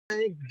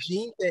thank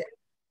Gene.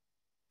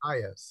 Ah,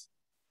 yes,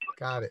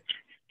 got it.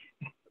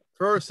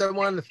 First, I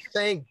want to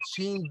thank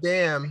Gene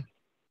Dam.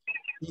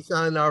 He's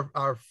on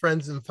our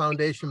Friends and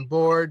Foundation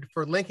board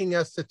for linking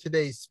us to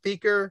today's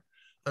speaker.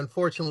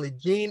 Unfortunately,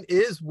 Gene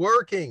is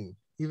working,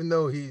 even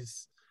though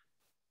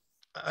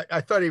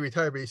I thought he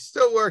retired, but he's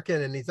still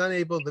working and he's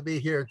unable to be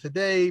here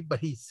today, but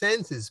he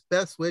sends his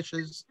best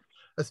wishes,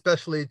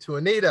 especially to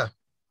Anita.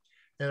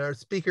 And our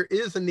speaker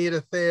is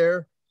Anita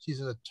Thayer.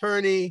 She's an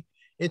attorney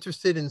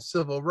interested in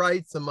civil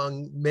rights,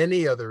 among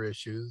many other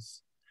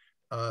issues.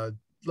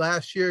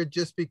 Last year,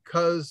 just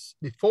because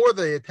before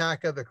the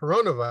attack of the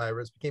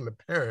coronavirus became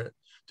apparent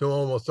to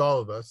almost all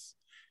of us,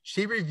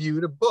 she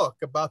reviewed a book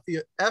about the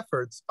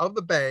efforts of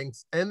the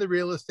banks and the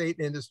real estate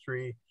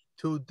industry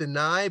to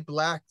deny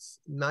Blacks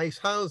nice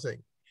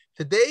housing.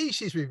 Today,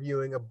 she's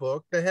reviewing a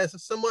book that has a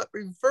somewhat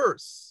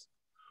reverse,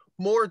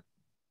 more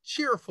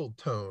cheerful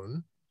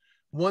tone,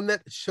 one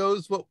that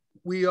shows what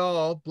we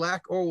all,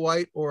 Black or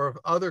white or of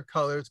other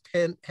colors,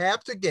 can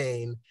have to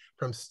gain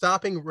from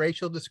stopping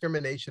racial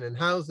discrimination in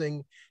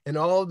housing and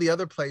all the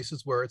other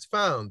places where it's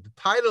found. The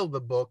title of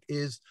the book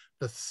is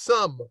The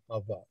Sum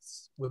of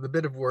Us, with a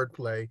bit of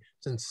wordplay,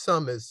 since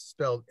sum is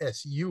spelled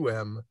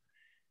S-U-M,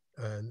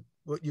 and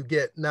what you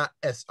get, not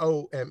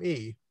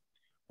S-O-M-E,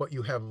 what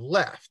you have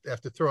left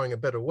after throwing a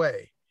bit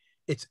away.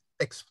 Its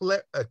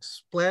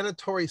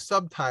explanatory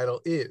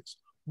subtitle is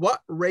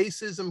What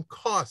Racism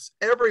Costs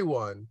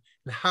Everyone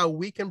and How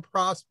We Can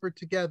Prosper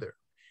Together.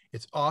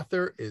 Its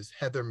author is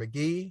Heather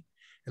McGhee,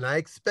 and I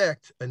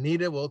expect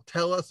Anita will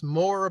tell us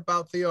more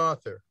about the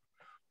author.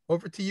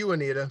 Over to you,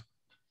 Anita.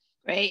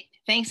 Great.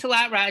 Thanks a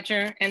lot,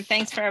 Roger. And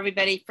thanks for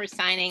everybody for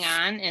signing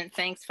on. And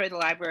thanks for the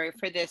library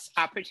for this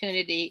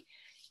opportunity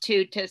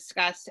to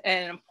discuss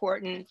an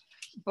important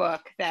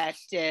book that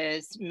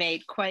has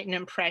made quite an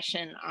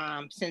impression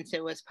since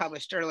it was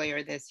published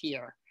earlier this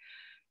year.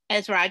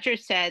 As Roger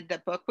said,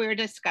 the book we're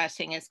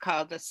discussing is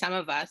called The Sum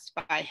of Us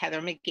by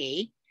Heather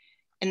McGhee.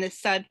 And the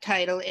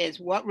subtitle is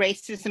What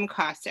Racism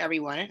Costs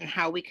Everyone and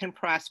How We Can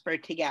Prosper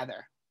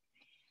Together.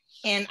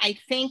 And I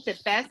think the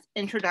best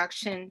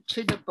introduction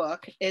to the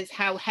book is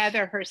how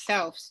Heather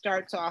herself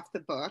starts off the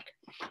book.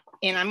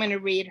 And I'm going to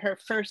read her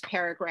first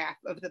paragraph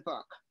of the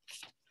book.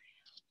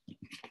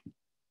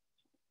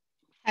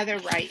 Heather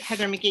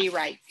McGhee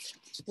writes,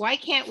 "Why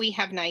can't we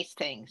have nice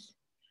things?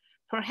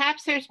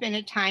 Perhaps there's been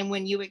a time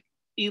when you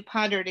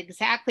pondered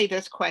exactly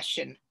this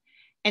question.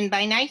 And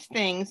by nice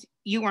things,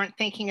 you weren't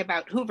thinking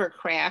about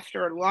Hoovercraft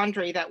or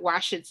laundry that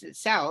washes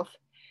itself.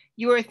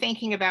 You were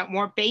thinking about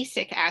more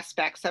basic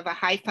aspects of a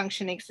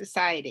high-functioning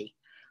society,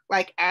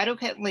 like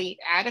adequately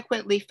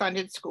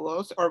funded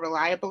schools or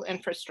reliable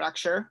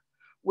infrastructure,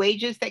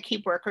 wages that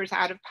keep workers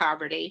out of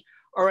poverty,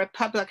 or a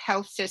public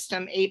health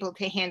system able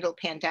to handle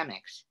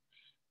pandemics.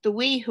 The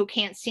we who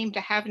can't seem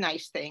to have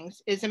nice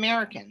things is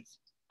Americans,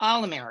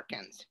 all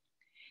Americans.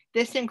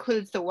 This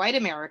includes the white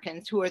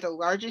Americans, who are the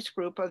largest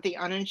group of the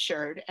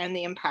uninsured and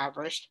the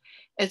impoverished,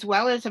 as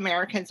well as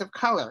Americans of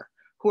color,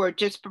 who are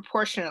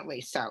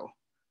disproportionately so.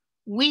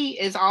 We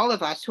is all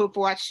of us who have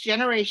watched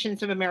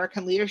generations of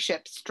American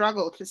leadership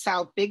struggle to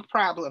solve big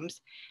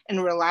problems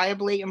and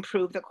reliably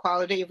improve the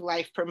quality of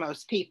life for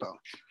most people.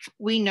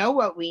 We know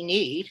what we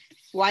need.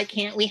 Why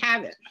can't we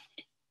have it?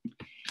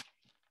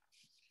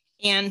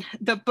 And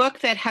the book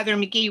that Heather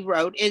McGhee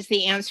wrote is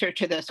the answer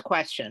to this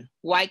question.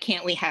 Why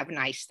can't we have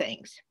nice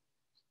things?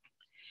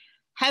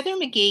 Heather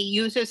McGhee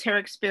uses her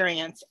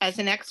experience as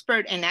an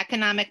expert in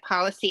economic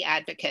policy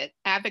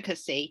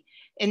advocacy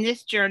in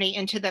this journey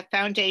into the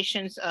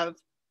foundations of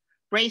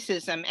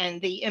racism and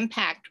the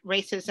impact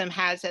racism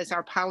has as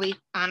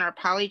on our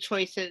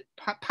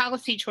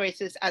policy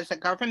choices as a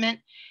government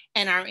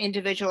and our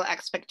individual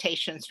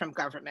expectations from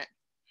government.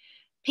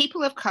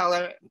 People of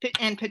color,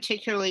 and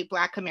particularly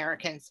Black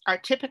Americans, are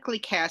typically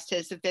cast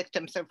as the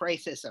victims of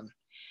racism.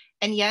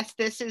 And yes,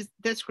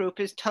 this group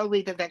is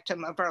totally the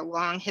victim of our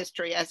long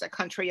history as a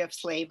country of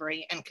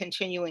slavery and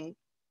continuing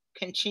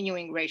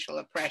racial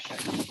oppression.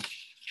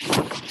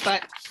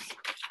 But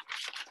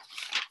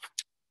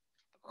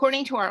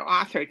according to our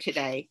author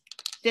today,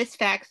 this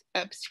fact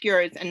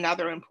obscures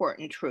another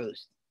important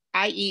truth,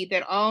 i.e.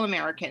 that all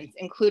Americans,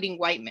 including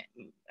white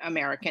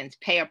Americans,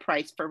 pay a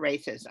price for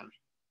racism.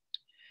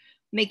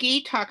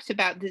 McGhee talks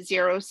about the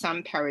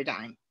zero-sum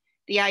paradigm,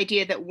 the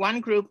idea that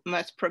one group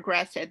must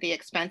progress at the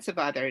expense of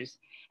others,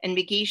 and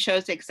McGhee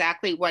shows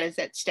exactly what is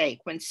at stake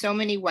when so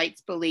many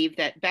whites believe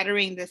that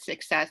bettering the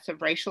success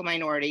of racial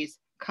minorities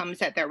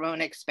comes at their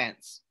own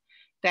expense.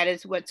 That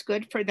is, what's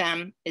good for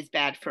them is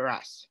bad for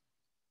us.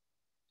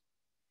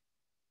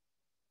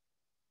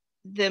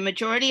 The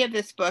majority of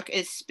this book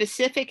is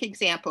specific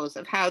examples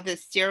of how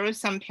this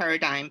zero-sum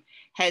paradigm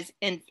has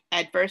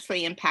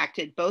adversely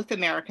impacted both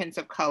Americans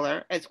of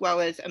color as well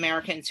as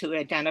Americans who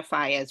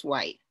identify as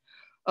white,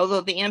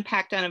 although the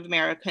impact on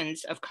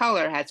Americans of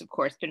color has, of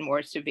course, been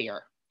more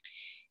severe.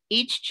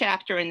 Each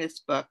chapter in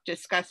this book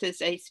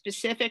discusses a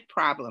specific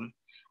problem,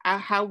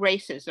 how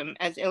racism,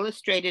 as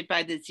illustrated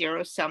by the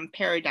zero-sum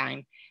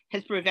paradigm,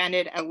 has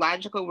prevented a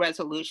logical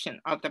resolution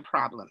of the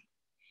problem.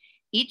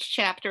 Each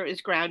chapter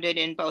is grounded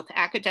in both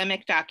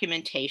academic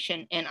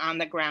documentation and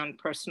on-the-ground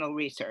personal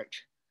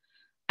research.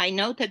 I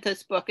note that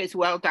this book is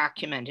well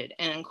documented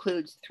and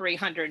includes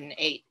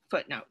 308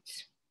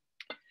 footnotes.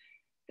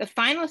 The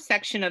final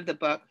section of the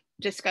book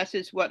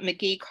discusses what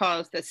McGhee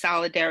calls the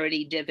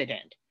solidarity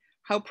dividend,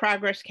 how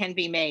progress can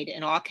be made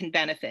and all can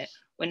benefit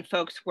when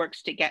folks work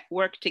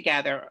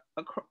together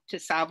to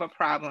solve a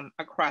problem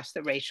across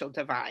the racial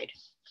divide.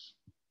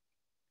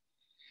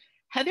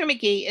 Heather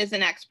McGhee is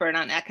an expert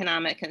on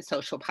economic and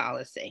social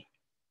policy.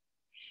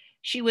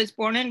 She was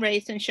born and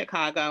raised in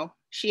Chicago.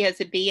 She has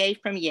a BA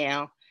from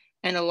Yale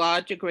and a law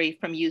degree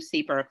from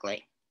UC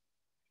Berkeley.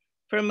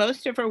 For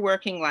most of her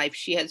working life,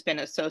 she has been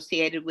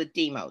associated with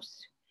Demos.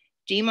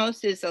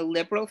 Demos is a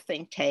liberal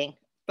think tank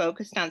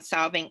focused on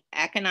solving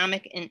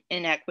economic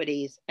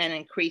inequities and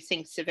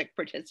increasing civic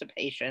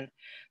participation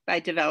by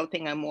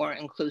developing a more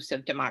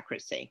inclusive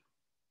democracy.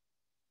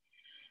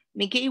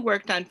 McGhee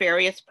worked on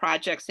various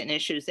projects and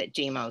issues at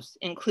Demos,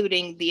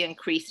 including the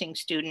increasing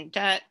student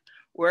debt,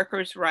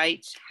 workers'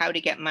 rights, how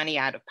to get money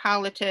out of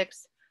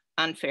politics,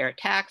 unfair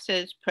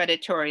taxes,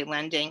 predatory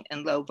lending,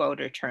 and low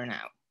voter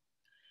turnout.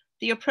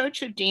 The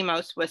approach of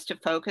Demos was to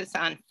focus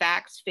on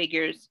facts,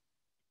 figures,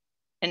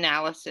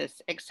 analysis,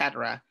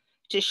 etc.,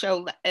 to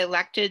show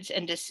electeds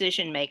and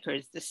decision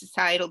makers the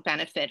societal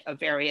benefit of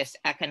various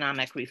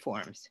economic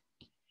reforms.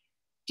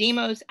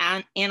 Demos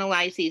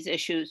analyzed these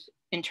issues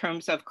in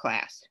terms of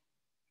class.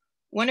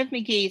 One of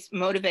McGhee's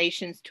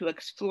motivations to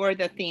explore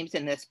the themes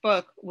in this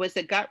book was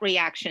a gut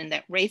reaction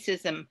that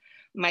racism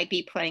might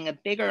be playing a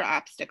bigger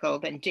obstacle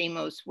than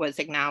Demos was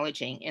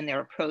acknowledging in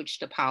their approach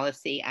to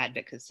policy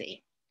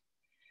advocacy.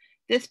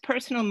 This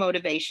personal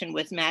motivation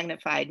was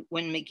magnified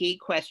when McGhee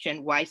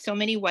questioned why so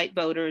many white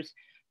voters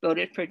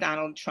voted for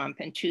Donald Trump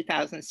in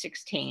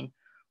 2016,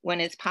 when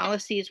his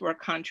policies were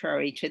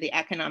contrary to the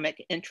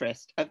economic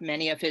interest of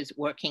many of his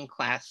working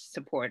class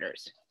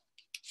supporters.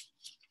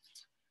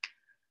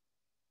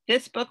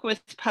 This book was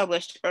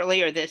published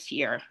earlier this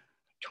year,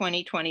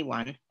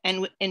 2021,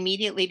 and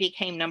immediately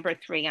became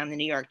 #3 on the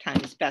New York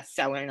Times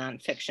bestseller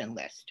nonfiction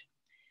list.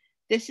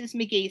 This is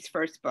McGhee's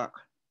first book.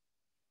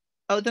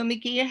 Although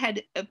McGhee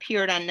had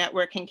appeared on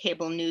network and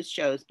cable news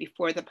shows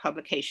before the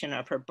publication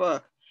of her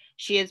book,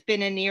 she has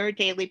been a near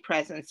daily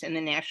presence in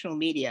the national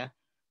media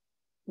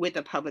with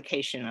the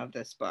publication of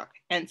this book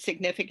and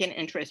significant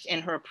interest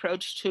in her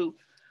approach to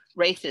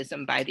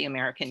racism by the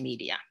American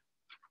media.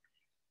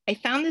 I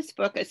found this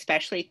book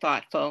especially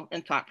thoughtful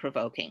and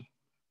thought-provoking.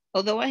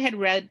 Although I had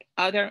read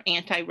other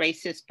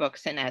anti-racist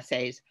books and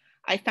essays,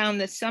 I found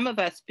that some of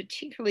us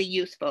particularly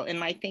useful in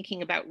my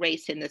thinking about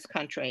race in this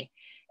country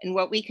and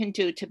what we can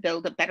do to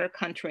build a better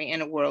country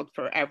and a world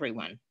for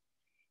everyone.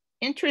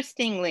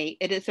 Interestingly,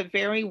 it is a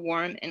very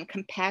warm and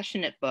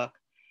compassionate book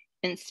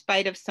in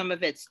spite of some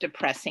of its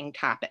depressing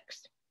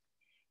topics.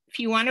 If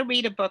you want to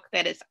read a book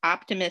that is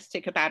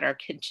optimistic about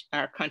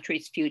our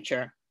country's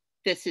future,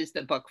 this is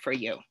the book for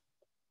you.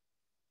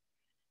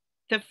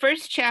 The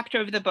first chapter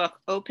of the book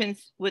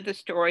opens with the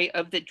story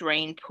of the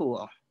drain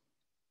pool.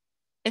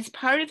 As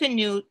part of the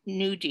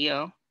New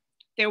Deal,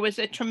 there was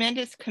a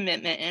tremendous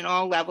commitment in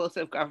all levels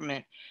of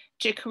government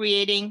to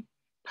creating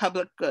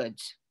public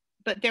goods,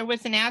 but there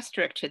was an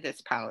asterisk to this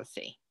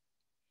policy.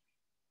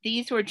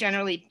 These were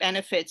generally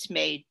benefits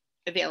made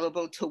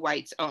available to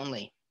whites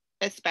only,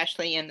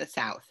 especially in the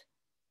South.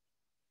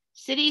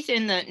 Cities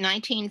in the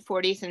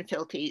 1930s and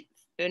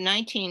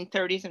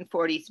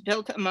 40s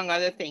built, among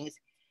other things,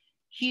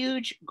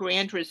 huge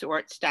grand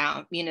resort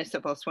style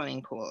municipal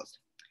swimming pools.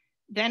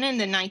 Then in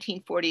the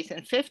 1940s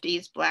and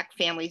 50s, Black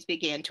families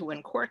began to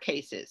win court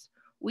cases.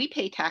 We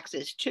pay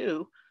taxes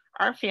too.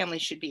 Our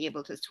families should be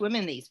able to swim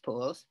in these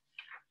pools.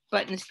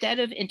 But instead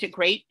of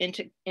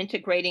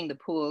integrating the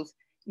pools,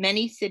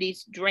 many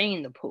cities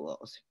drain the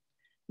pools.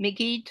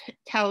 McGhee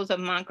tells of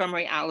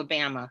Montgomery,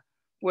 Alabama,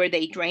 where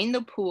they drained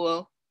the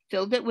pool,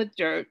 filled it with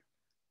dirt,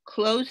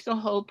 closed the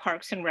whole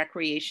Parks and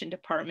Recreation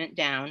Department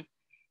down,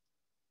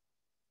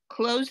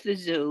 closed the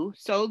zoo,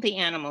 sold the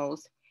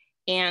animals,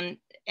 and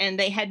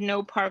they had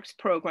no parks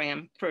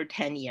program for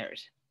 10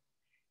 years.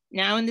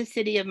 Now in the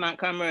city of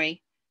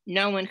Montgomery,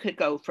 no one could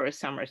go for a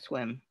summer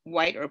swim,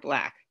 white or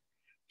Black.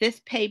 This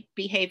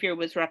behavior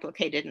was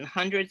replicated in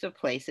hundreds of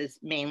places,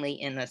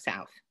 mainly in the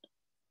South.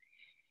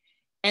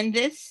 And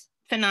this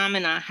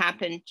phenomena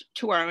happened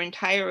to our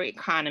entire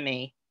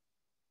economy,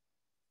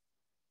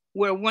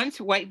 where once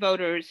white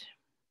voters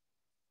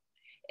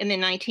in the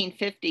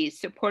 1950s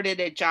supported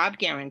a job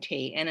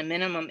guarantee and a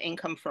minimum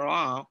income for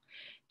all,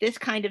 this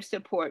kind of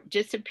support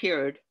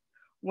disappeared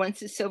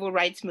once the civil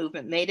rights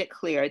movement made it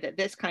clear that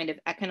this kind of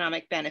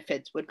economic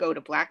benefits would go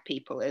to Black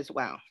people as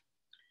well.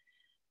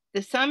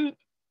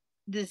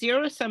 The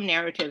zero-sum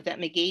narrative that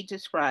McGhee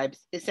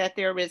describes is that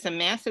there is a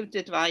massive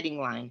dividing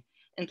line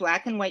and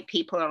Black and white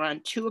people are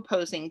on two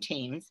opposing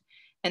teams,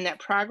 and that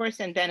progress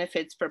and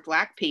benefits for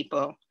Black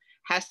people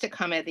has to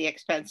come at the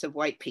expense of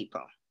white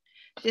people.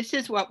 This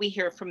is what we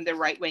hear from the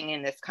right wing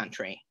in this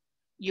country.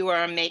 You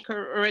are a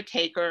maker or a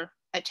taker,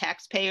 a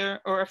taxpayer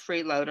or a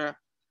freeloader.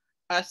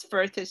 Us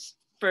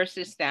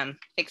versus them,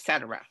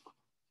 etc.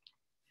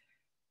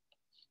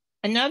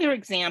 Another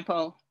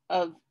example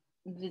of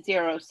the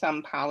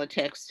zero-sum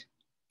politics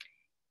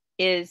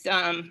is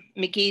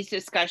McGhee's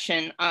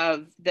discussion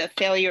of the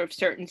failure of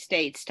certain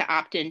states to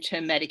opt into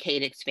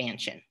Medicaid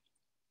expansion.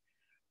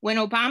 When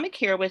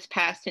Obamacare was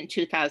passed in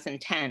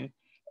 2010,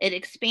 it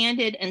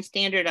expanded and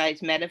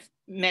standardized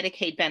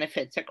Medicaid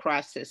benefits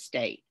across the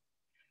state.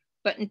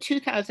 But in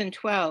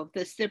 2012,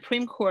 the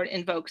Supreme Court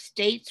invoked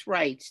states'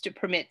 rights to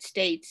permit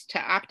states to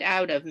opt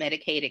out of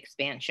Medicaid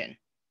expansion.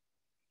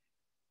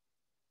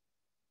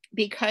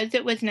 Because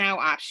it was now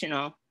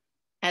optional,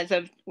 as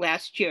of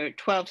last year,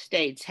 12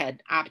 states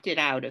had opted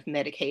out of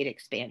Medicaid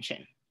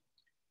expansion.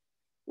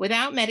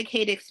 Without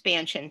Medicaid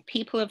expansion,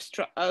 people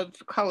of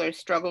color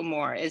struggle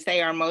more, as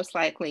they are most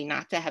likely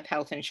not to have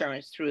health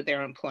insurance through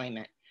their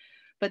employment.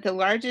 But the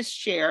largest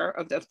share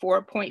of the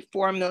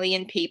 4.4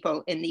 million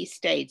people in these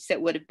states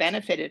that would have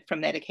benefited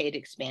from Medicaid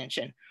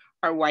expansion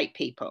are white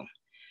people.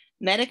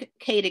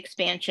 Medicaid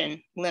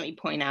expansion, let me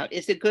point out,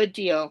 is a good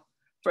deal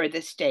for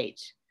the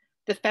states.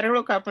 The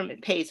federal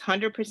government pays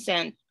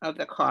 100% of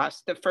the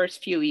cost the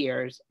first few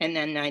years and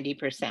then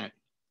 90%.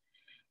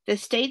 The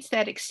states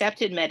that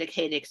accepted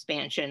Medicaid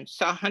expansion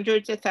saw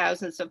hundreds of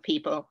thousands of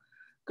people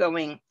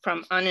going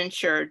from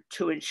uninsured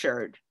to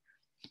insured.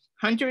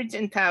 Hundreds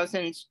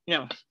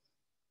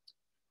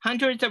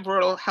of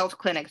rural health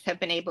clinics have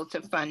been able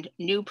to fund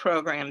new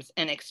programs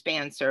and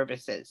expand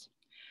services.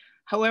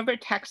 However,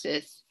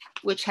 Texas,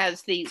 which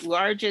has the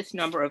largest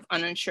number of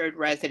uninsured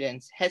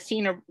residents, has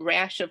seen a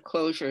rash of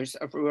closures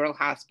of rural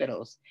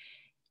hospitals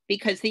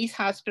because these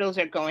hospitals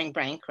are going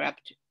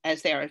bankrupt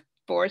as they are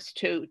forced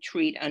to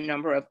treat a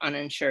number of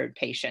uninsured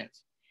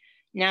patients.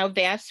 Now,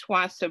 vast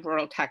swaths of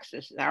rural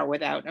Texas are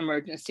without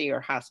emergency or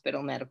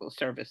hospital medical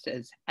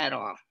services at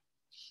all.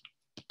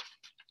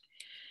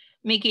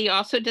 McGhee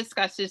also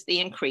discusses the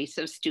increase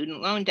of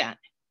student loan debt.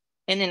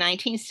 In the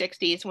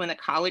 1960s, when the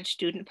college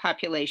student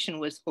population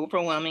was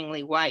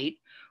overwhelmingly white,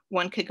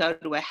 one could go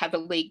to a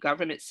heavily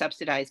government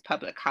subsidized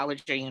public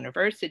college or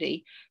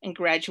university and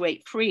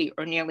graduate free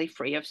or nearly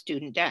free of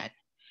student debt.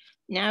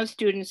 Now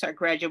students are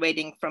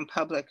graduating from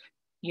public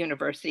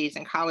universities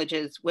and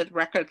colleges with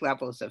record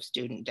levels of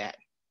student debt.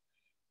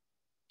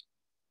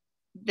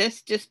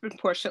 This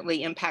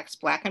disproportionately impacts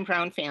Black and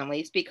brown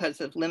families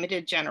because of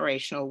limited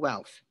generational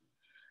wealth.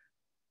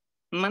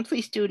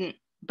 Monthly student,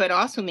 but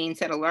also means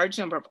that a large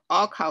number of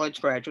all college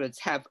graduates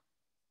have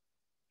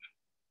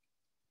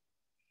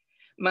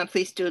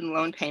monthly student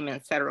loan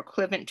payments that are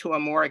equivalent to a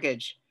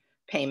mortgage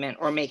payment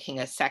or making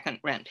a second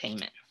rent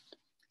payment.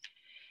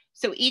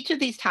 So each of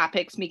these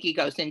topics McGhee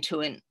goes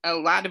into in a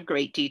lot of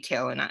great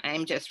detail, and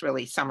I'm just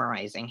really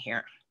summarizing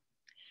here.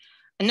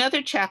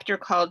 Another chapter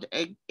called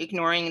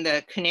Ignoring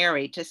the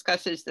Canary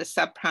discusses the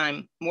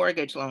subprime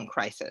mortgage loan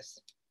crisis.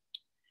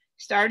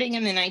 Starting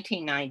in the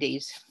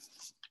 1990s,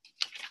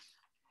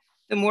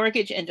 the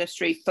mortgage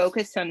industry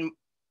focused on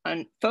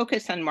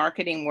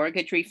marketing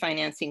mortgage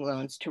refinancing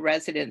loans to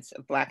residents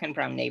of Black and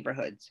brown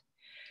neighborhoods.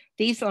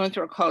 These loans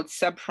were called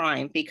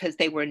subprime because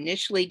they were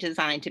initially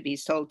designed to be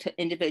sold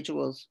to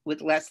individuals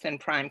with less than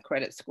prime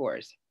credit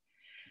scores.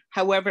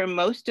 However,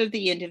 most of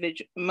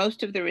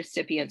the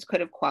recipients could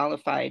have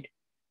qualified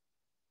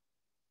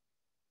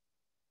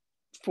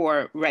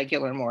for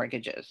regular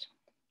mortgages.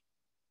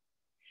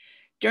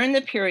 During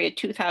the period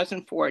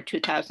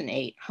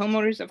 2004-2008,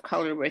 homeowners of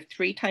color were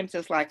 3 times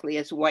as likely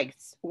as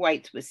whites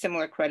with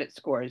similar credit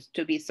scores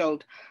to be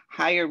sold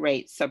higher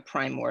rate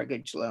subprime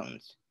mortgage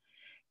loans.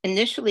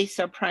 Initially,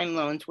 subprime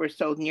loans were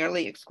sold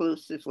nearly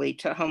exclusively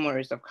to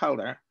homeowners of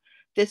color.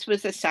 This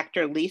was a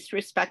sector least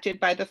respected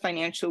by the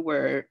financial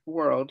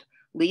world,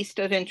 least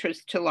of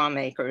interest to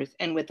lawmakers,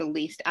 and with the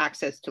least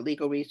access to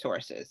legal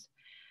resources.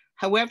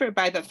 However,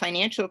 by the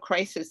financial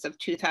crisis of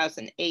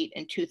 2008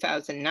 and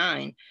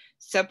 2009,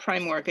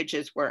 subprime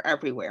mortgages were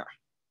everywhere.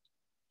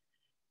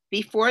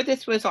 Before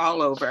this was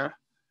all over,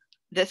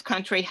 this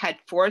country had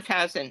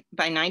 4,000,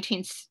 by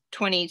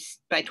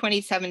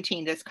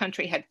 2017, this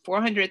country had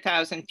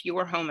 400,000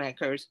 fewer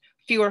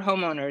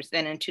homeowners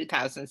than in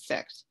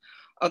 2006,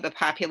 although the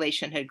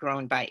population had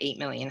grown by 8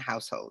 million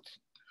households.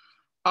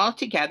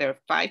 Altogether,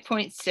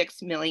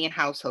 5.6 million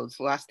households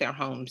lost their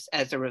homes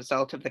as a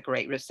result of the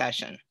Great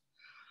Recession.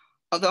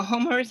 Although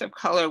homeowners of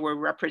color were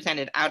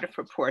represented out of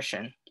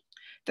proportion,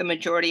 the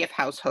majority of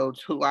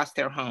households who lost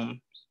their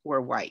homes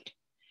were white.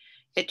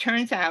 It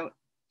turns out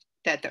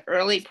that the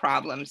early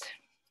problems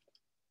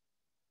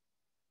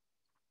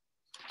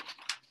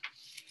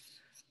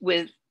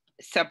with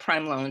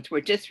subprime loans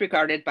were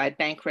disregarded by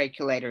bank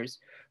regulators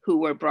who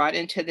were brought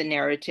into the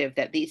narrative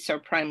that these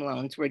subprime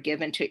loans were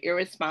given to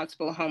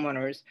irresponsible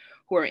homeowners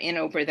who were in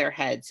over their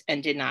heads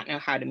and did not know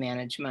how to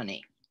manage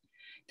money.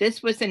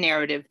 This was the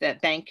narrative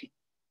that banks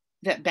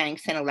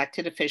and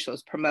elected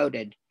officials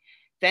promoted.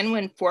 Then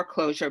when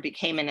foreclosure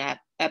became an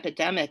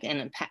epidemic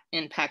and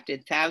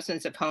impacted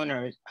thousands of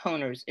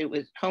homeowners,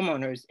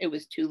 it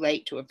was too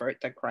late to avert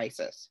the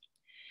crisis.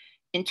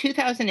 In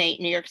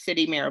 2008, New York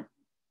City Mayor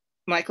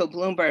Michael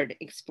Bloomberg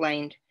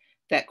explained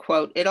that,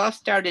 quote, "It all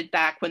started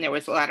back when there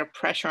was a lot of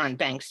pressure on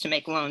banks to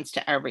make loans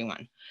to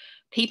everyone.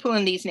 People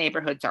in these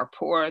neighborhoods are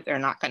poor. They're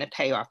not going to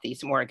pay off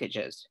these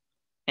mortgages,"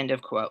 end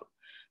of quote.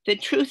 The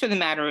truth of the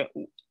matter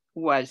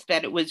was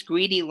that it was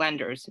greedy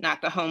lenders,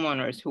 not the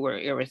homeowners, who were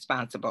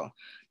irresponsible,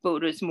 but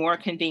it was more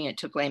convenient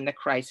to blame the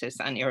crisis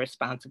on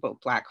irresponsible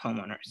Black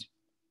homeowners.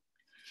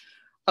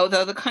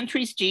 Although the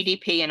country's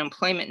GDP and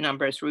employment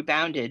numbers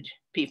rebounded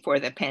before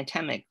the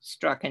pandemic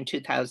struck in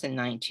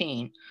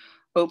 2019,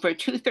 over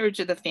 2/3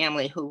 of the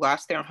family who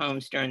lost their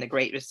homes during the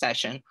Great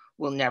Recession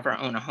will never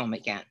own a home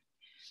again.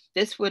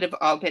 This would have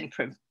all been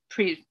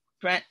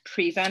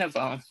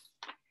preventable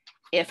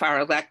if our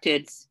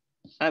elected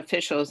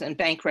officials and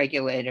bank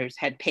regulators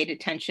had paid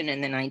attention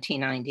in the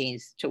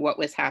 1990s to what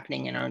was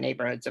happening in our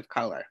neighborhoods of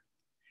color.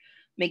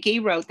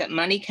 McGhee wrote that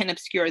money can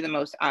obscure the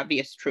most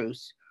obvious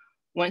truths.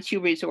 Once you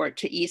resort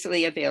to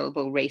easily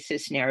available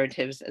racist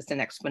narratives as an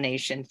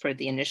explanation for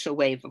the initial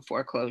wave of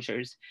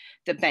foreclosures,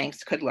 the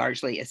banks could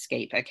largely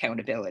escape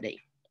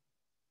accountability.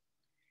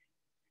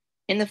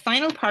 In the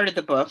final part of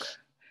the book,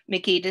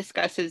 McGhee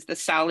discusses the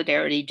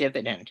solidarity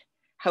dividend,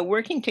 how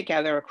working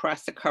together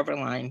across the color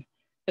line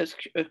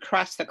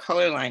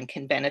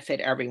can benefit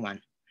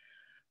everyone.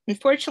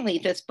 Unfortunately,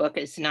 this part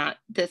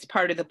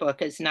of the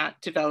book is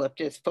not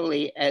developed as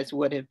fully as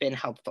would have been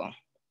helpful.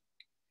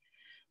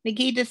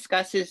 McGhee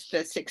discusses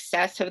the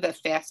success of the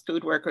fast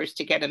food workers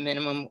to get a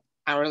minimum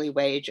hourly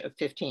wage of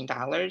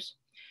 $15.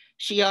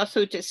 She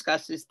also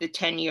discusses the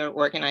 10-year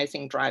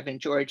organizing drive in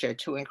Georgia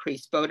to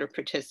increase voter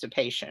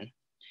participation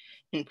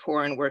in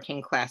poor and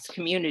working class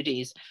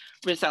communities,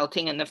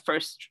 resulting in the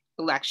first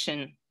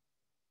election,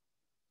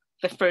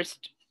 the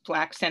first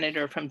Black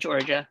senator from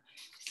Georgia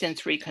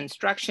since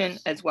Reconstruction,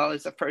 as well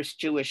as the first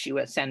Jewish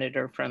US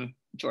senator from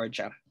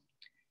Georgia.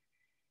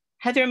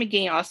 Heather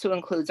McGhee also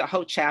includes a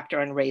whole chapter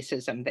on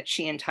racism that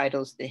she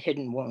entitles The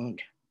Hidden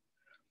Wound.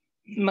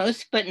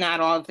 Most, but not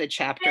all of the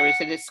chapter is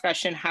a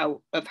discussion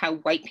of how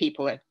white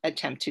people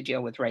attempt to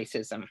deal with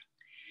racism.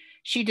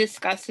 She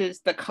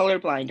discusses the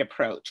colorblind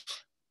approach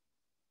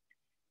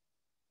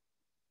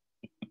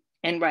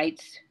and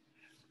writes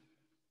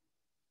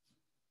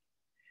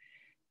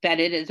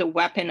that it is a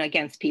weapon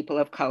against people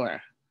of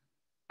color,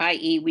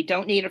 i.e., we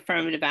don't need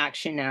affirmative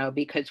action now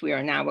because we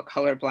are now a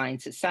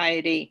colorblind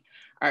society.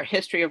 Our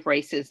history of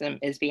racism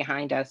is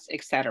behind us,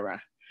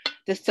 etc.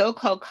 The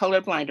so-called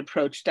colorblind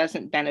approach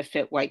doesn't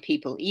benefit white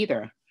people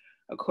either,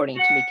 according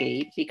to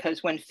McGhee,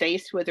 because when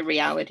faced with the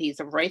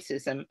realities of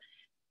racism,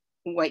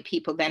 white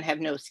people then have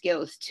no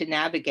skills to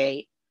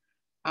navigate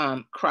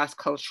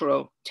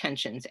cross-cultural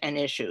tensions and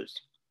issues.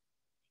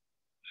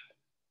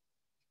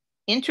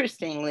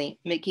 Interestingly,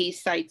 McGhee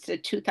cites a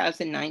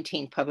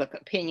 2019 public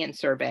opinion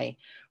survey,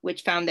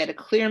 which found that a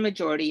clear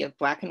majority of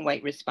Black and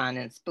white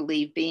respondents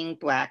believed being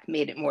Black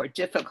made it more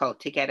difficult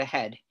to get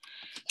ahead.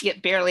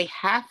 Yet barely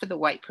half of the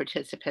white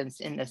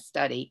participants in this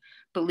study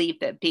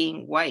believed that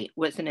being white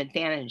was an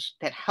advantage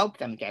that helped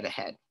them get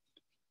ahead.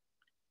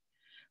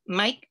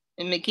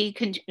 McGhee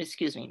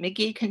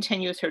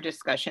continues her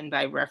discussion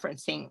by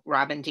referencing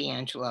Robin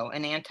DiAngelo,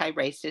 an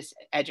anti-racist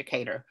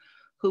educator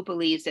who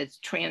believes it's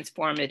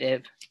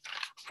transformative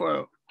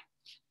for white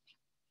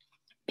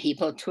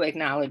people to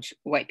acknowledge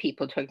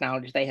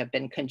they have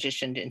been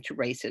conditioned into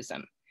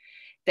racism.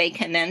 They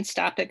can then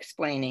stop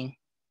explaining,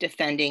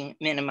 defending,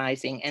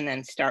 minimizing, and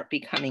then start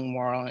becoming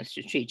moral and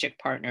strategic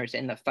partners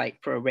in the fight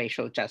for a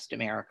racial just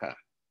America.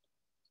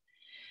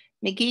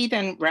 McGhee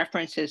then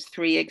references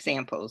 3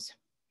 examples: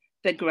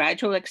 the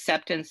gradual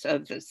acceptance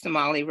of the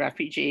Somali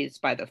refugees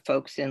by the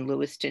folks in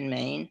Lewiston,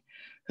 Maine,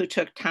 who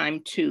took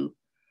time to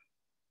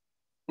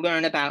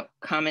learn about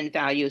common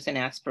values and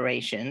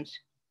aspirations;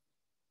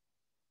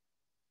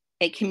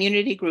 a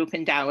community group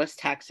in Dallas,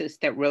 Texas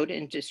that wrote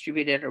and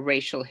distributed a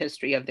racial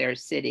history of their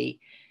city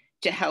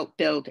to help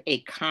build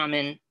a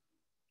common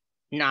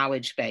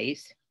knowledge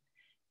base.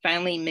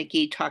 Finally,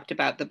 McGhee talked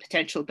about the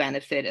potential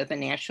benefit of a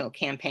national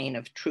campaign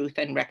of truth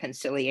and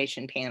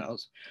reconciliation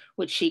panels,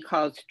 which she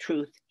calls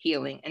Truth,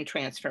 Healing, and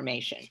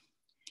Transformation.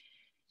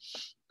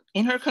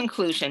 In her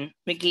conclusion,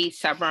 McGhee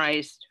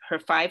summarized her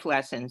 5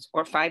 lessons,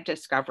 or 5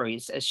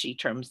 discoveries, as she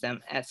terms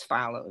them, as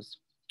follows.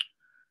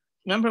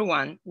 Number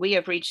 1, we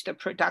have reached the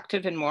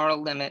productive and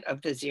moral limit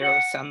of the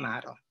zero-sum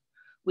model.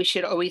 We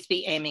should always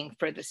be aiming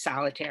for the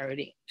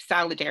solidarity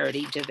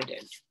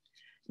dividend.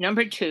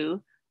 Number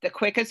 2, the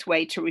quickest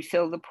way to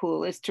refill the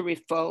pool is to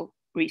refill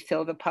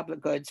the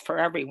public goods for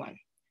everyone.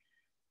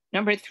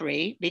 Number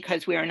 3,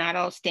 because we are not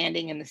all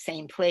standing in the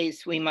same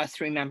place, we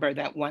must remember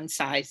that one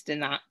size does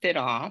not fit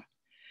all.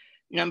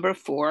 Number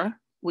 4,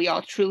 we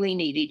all truly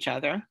need each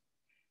other.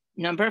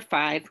 Number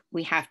 5,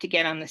 we have to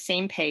get on the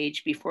same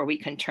page before we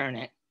can turn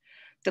it.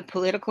 The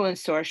political and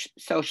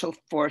social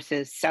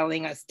forces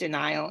selling us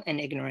denial and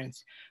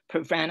ignorance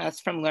prevent us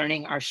from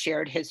learning our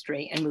shared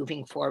history and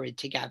moving forward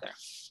together.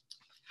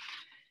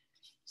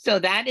 So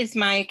that is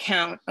my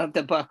account of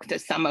the book, The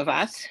Sum of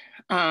Us.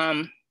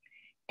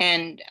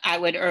 And I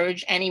would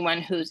urge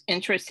anyone who's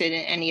interested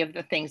in any of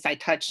the things I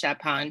touched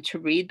upon to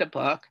read the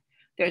book.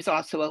 There's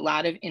also a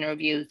lot of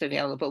interviews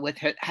available with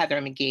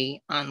Heather McGhee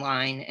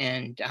online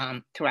and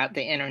throughout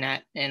the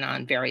internet and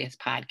on various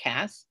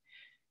podcasts.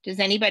 Does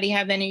anybody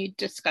have any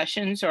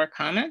discussions or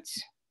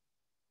comments?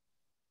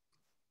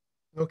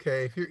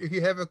 Okay, if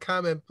you have a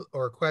comment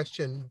or a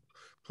question,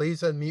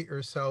 please unmute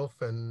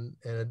yourself and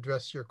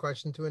address your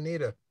question to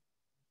Anita.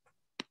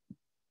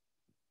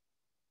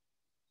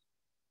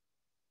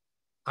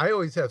 I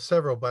always have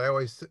several, but I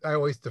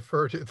always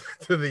defer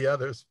to the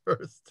others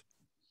first.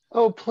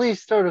 Oh, please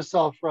start us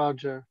off,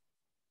 Roger.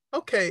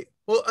 Okay,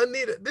 well,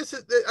 Anita,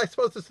 I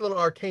suppose it's a little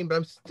arcane,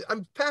 but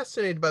I'm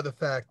fascinated by the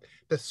fact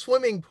that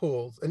swimming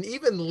pools and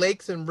even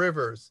lakes and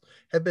rivers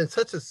have been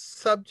such a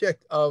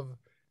subject of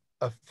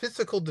a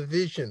physical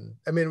division.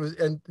 I mean, it was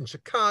in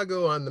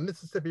Chicago on the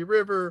Mississippi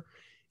River.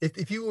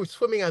 If you were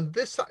swimming on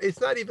this side,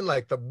 it's not even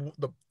like the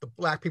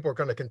black people are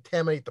going to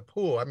contaminate the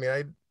pool. I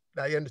mean,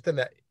 I understand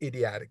that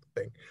idiotic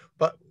thing,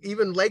 but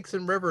even lakes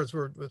and rivers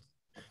were.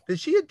 Did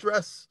she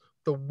address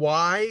the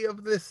why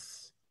of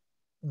this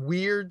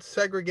weird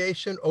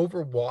segregation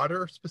over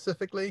water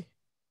specifically?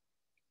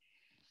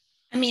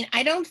 I mean,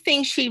 I don't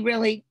think she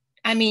really,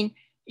 I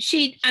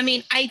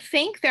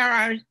think there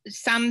are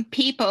some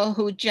people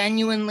who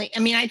genuinely,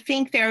 I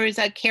think there is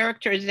a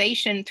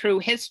characterization through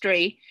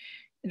history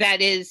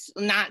that is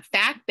not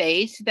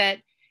fact-based, that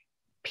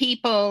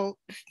people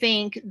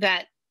think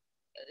that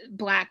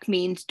Black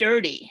means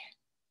dirty.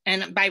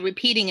 And by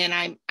repeating it,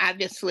 I'm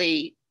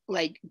obviously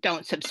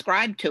don't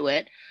subscribe to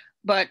it.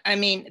 But I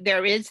mean,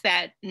 there is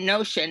that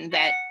notion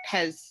that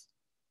has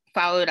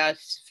followed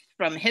us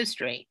from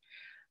history.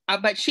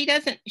 But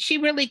she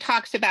really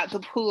talks about the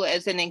pool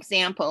as an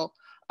example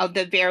of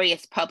the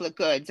various public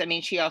goods. I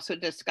mean, she also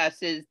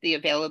discusses the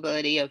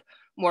availability of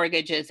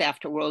mortgages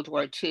after World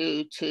War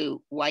II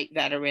to white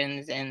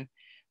veterans and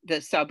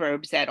the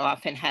suburbs that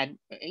often had,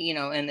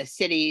 and the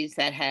cities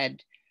that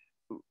had,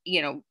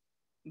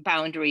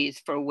 boundaries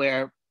for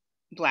where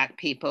Black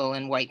people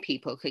and white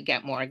people could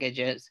get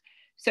mortgages.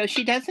 So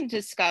she doesn't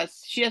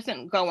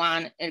go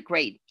on at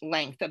great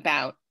length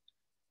about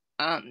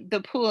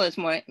the pool is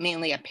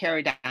mainly a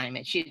paradigm,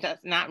 and she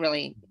doesn't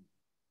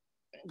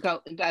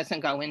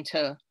go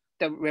into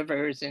the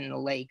rivers and the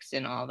lakes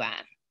and all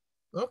that.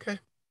 Okay.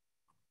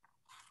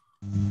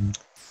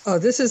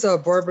 This is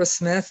Barbara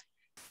Smith.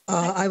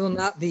 I will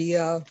not be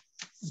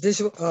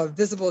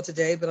visible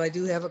today, but I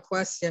do have a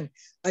question.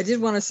 I did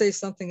want to say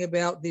something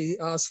about the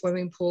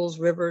swimming pools,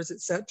 rivers,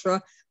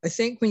 etc. I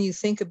think when you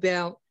think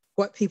about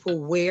what people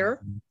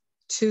wear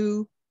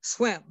to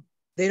swim,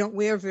 they don't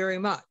wear very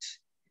much.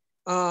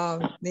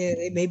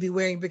 They may be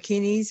wearing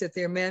bikinis. If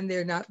they're men,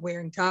 they're not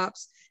wearing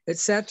tops,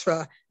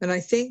 etc. And I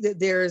think that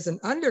there is an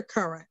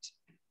undercurrent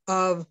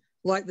of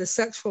the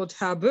sexual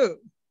taboo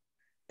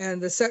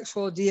and the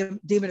sexual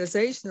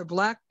demonization of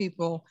Black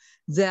people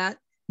that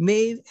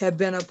may have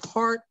been a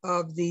part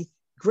of the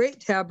great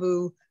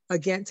taboo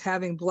against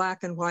having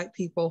Black and white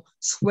people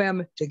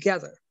swim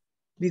together,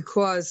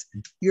 because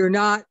you're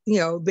not,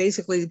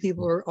 basically the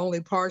people are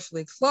only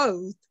partially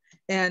clothed.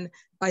 And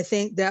I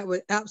think that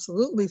would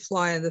absolutely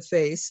fly in the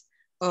face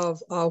of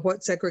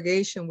what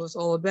segregation was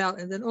all about.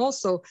 And then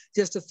also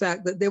just the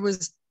fact that there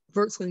was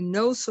virtually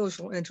no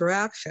social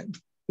interaction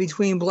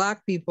between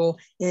Black people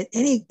in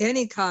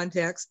any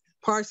context,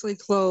 partially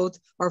clothed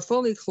or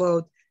fully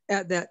clothed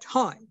at that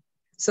time.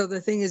 So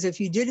the thing is, if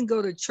you didn't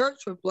go to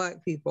church with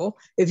Black people,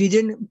 if you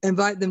didn't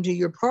invite them to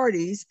your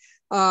parties,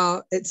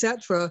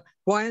 etc.,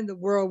 why in the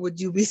world would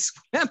you be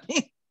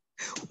swimming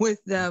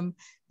with them?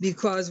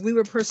 Because we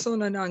were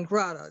persona non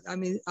grata. I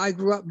mean, I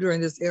grew up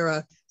during this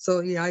era, so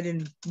I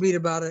didn't read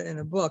about it in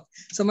a book.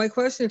 So my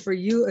question for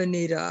you,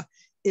 Anita,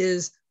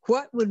 is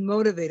what would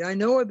motivate? I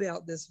know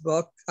about this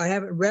book. I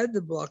haven't read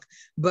the book,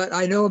 but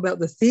I know about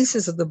the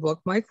thesis of the book.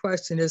 My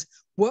question is,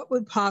 what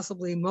would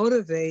possibly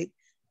motivate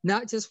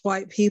not just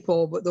white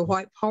people, but the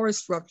white power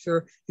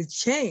structure to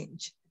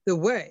change the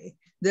way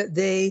that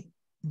they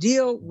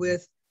deal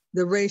with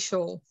the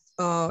racial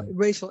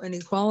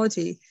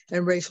inequality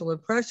and racial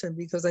oppression?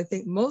 Because I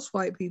think most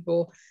white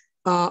people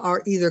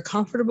are either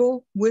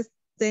comfortable with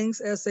things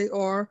as they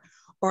are,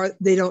 or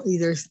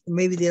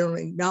maybe they don't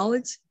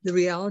acknowledge the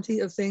reality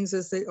of things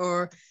as they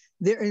are.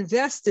 They're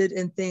invested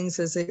in things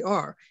as they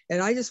are.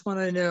 And I just want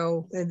to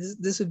know, and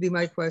this would be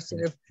my question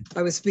if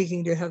I was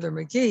speaking to Heather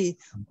McGhee,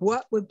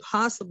 what would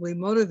possibly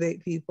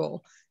motivate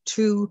people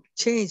to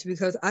change?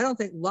 Because I don't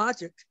think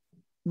logic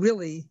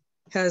really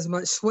has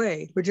much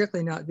sway,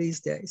 particularly not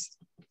these days.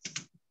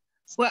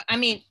 Well,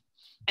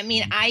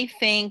 I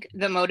think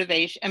the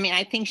motivation,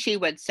 I think she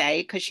would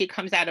say, because she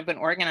comes out of an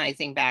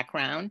organizing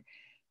background,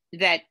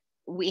 that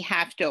we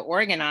have to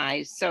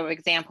organize. So,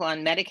 example,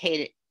 on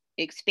Medicaid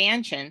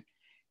expansion,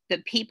 the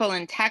people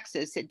in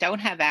Texas that don't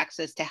have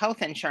access to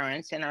health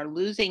insurance and are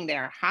losing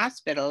their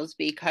hospitals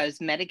because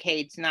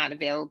Medicaid's not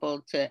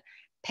available to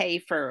pay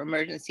for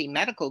emergency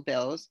medical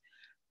bills,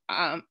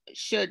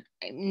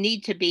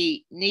 need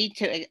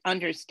to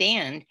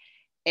understand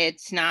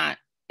it's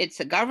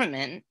the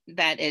government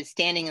that is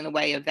standing in the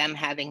way of them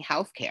having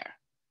health care.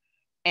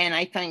 And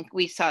I think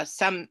we saw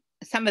some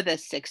some of the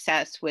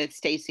success with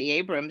Stacey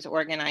Abrams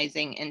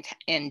organizing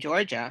in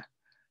Georgia.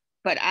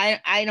 But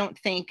I don't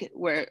think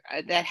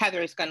that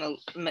Heather is going to,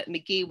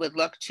 McGhee would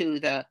look to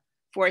the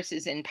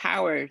forces in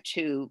power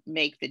to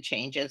make the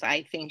changes.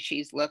 I think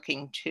she's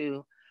looking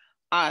to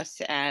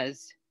us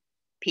as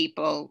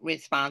people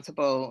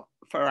responsible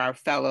for our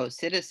fellow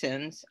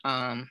citizens,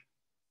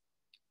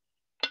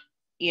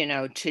 you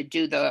know, to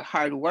do the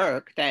hard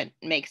work that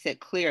makes it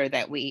clear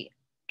that we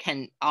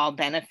can all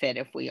benefit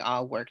if we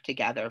all work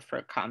together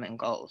for common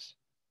goals.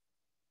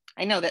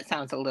 I know that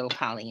sounds a little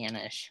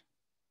Pollyannish.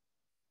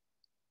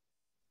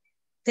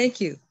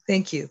 Thank you.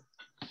 Thank you.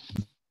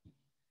 I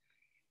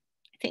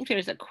think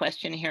there's a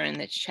question here in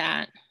the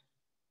chat.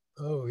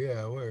 Oh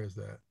yeah, where is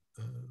that?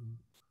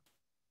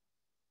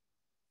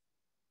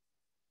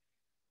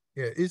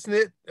 Yeah, isn't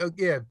it? Oh,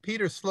 yeah,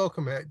 Peter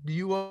Slocum. Do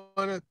you want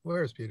to?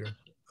 Where's Peter?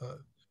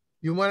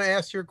 You want to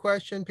ask your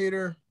question,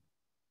 Peter?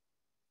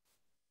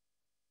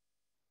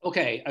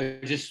 Okay,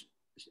 it's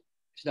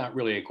not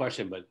really a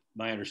question, but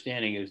my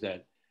understanding is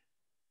that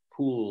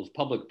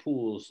public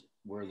pools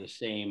were the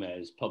same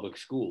as public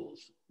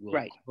schools. We'll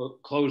right.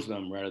 Close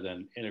them rather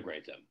than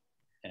integrate them.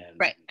 And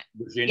right.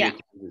 Virginia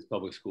closes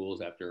public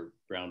schools after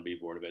Brown v.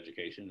 Board of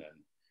Education.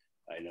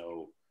 And I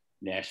know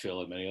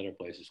Nashville and many other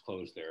places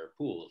closed their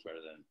pools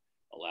rather than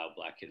allow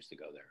Black kids to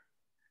go there.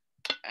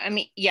 I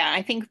mean, yeah,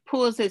 I think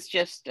pools is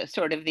just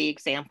sort of the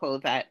example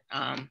that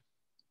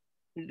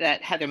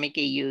that Heather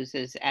McGhee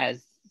uses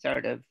as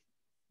sort of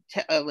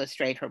to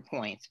illustrate her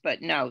points.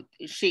 But no,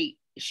 she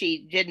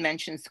did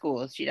mention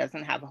schools. She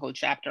doesn't have a whole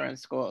chapter on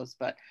schools,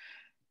 but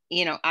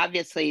you know,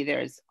 obviously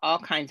there's all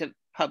kinds of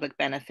public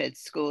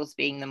benefits, schools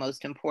being the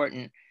most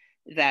important,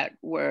 that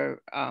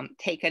were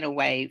taken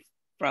away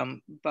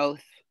from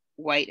both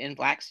white and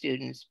Black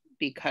students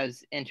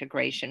because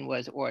integration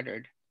was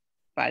ordered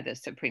by the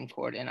Supreme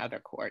Court and other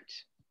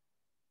courts.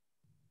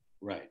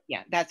 Right.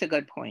 Yeah, that's a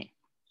good point.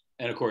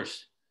 And of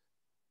course,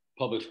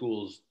 public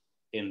schools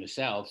in the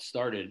South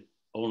started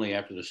only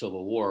after the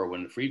Civil War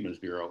when the Freedmen's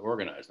Bureau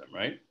organized them,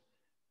 right?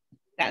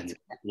 That's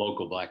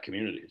local Black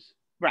communities.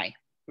 Right,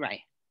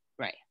 right,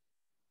 right.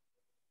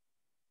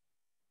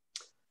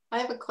 I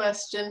have a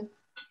question.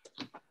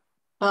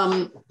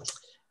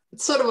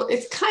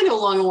 It's kind of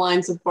along the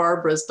lines of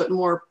Barbara's, but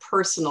more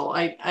personal.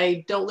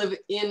 I don't live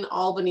in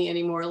Albany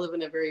anymore. I live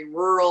in a very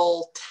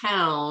rural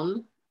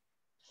town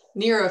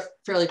near a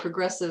fairly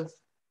progressive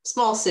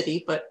small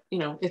city, but you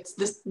know,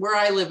 where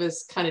I live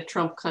is kind of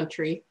Trump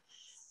country.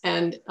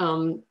 And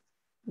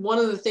one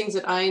of the things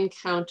that I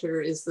encounter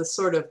is the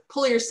sort of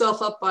pull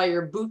yourself up by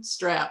your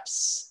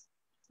bootstraps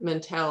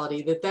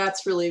mentality,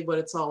 that's really what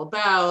it's all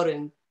about.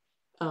 And,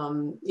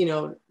 you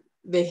know,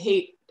 they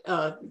hate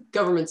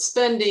government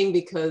spending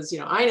because, you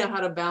know, I know how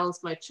to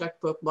balance my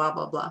checkbook, blah,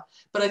 blah, blah.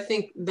 But I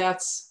think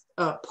that's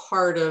a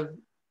part of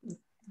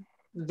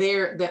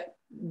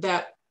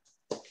that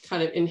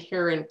kind of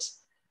inherent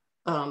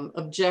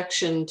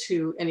objection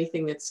to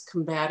anything that's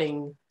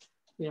combating,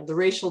 you know, the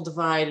racial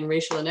divide and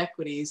racial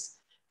inequities.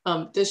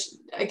 I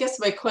guess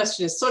my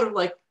question is sort of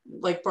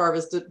like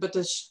Barbara's, but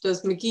does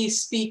McGhee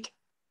speak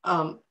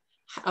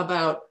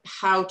about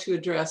how to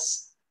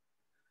address,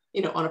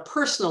 you know, on a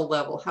personal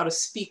level, how to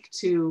speak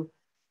to,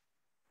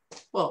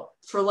 well,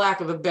 for lack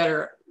of a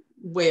better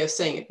way of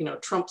saying it, you know,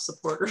 Trump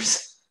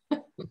supporters?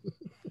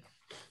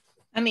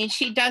 I mean,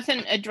 she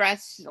doesn't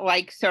address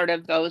like sort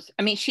of those,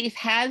 I mean, she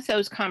has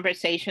those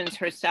conversations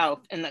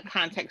herself in the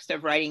context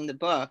of writing the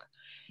book.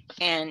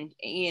 And,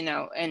 you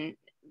know, and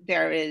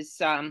there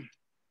is,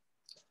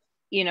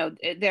 you know,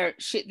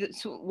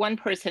 one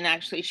person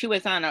actually, she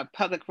was on a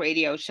public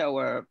radio show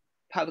or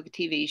public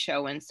TV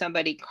show, and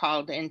somebody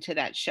called into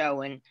that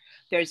show, and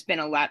there's been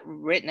a lot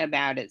written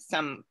about it,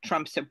 some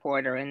Trump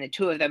supporter, and the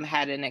two of them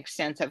had an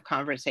extensive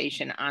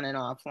conversation on and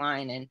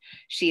offline, and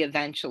she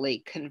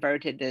eventually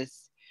converted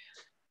this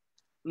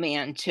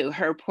man to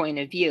her point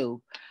of view,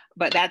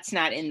 but that's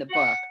not in the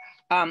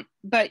book.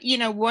 But, you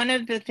know, one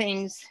of the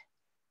things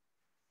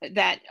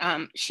that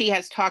she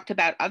has talked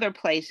about other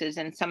places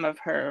in some of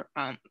her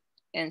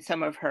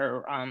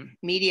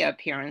media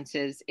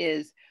appearances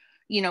is,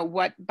 you know,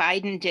 what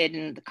Biden did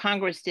and the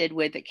Congress did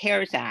with the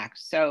CARES Act.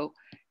 So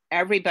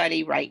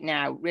everybody right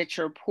now, rich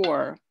or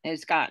poor,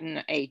 has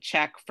gotten a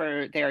check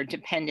for their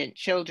dependent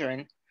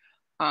children.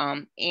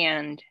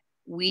 And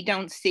we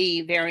don't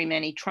see very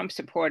many Trump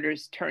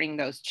supporters turning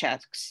those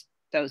checks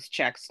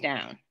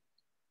down.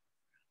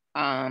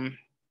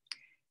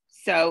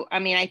 So, I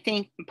mean, I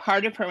think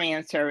part of her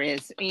answer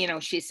is, you know,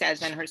 she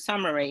says in her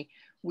summary,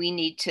 we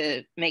need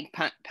to make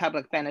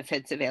public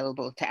benefits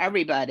available to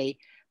everybody.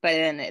 But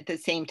then at the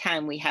same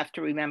time, we have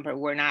to remember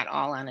we're not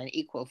all on an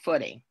equal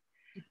footing.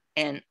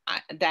 And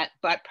that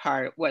but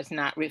part was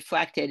not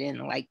reflected in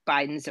like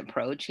Biden's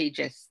approach. He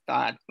just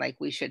thought like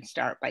we should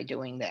start by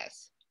doing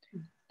this.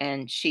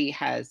 And she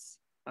has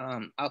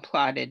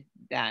applauded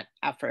that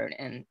effort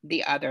and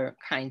the other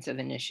kinds of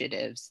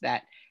initiatives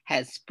that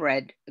has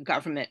spread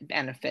government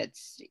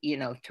benefits, you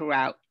know,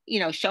 throughout,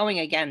 you know, showing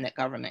again that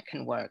government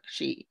can work.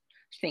 She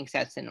thinks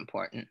that's an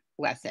important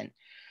lesson.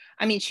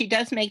 I mean, she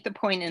does make the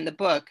point in the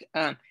book.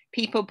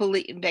 People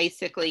believe,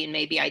 basically, and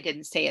maybe I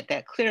didn't say it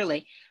that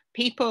clearly,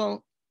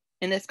 people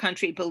in this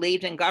country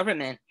believed in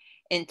government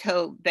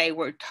until they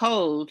were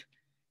told,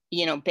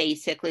 you know,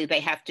 basically they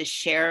have to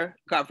share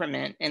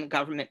government and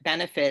government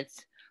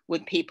benefits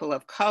with people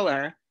of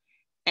color,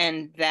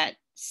 and that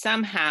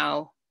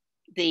somehow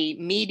the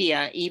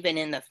media, even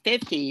in the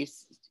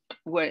 50s,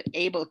 were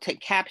able to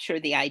capture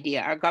the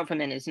idea our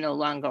government is no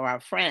longer our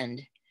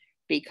friend,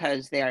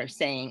 because they're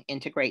saying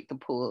integrate the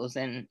pools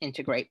and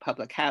integrate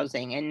public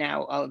housing. And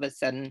now all of a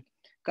sudden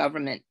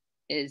government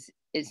is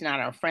not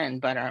our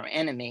friend, but our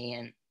enemy,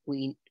 and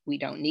we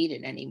don't need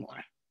it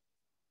anymore.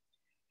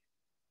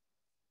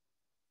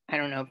 I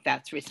don't know if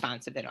that's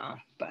responsive at all,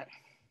 but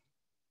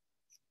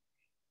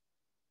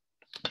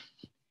I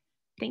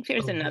think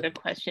there's another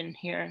question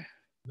here.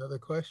 Another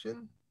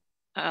question?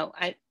 Oh,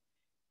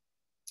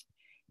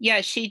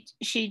 yeah, she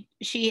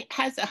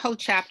has a whole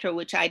chapter,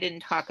 which I didn't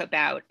talk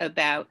about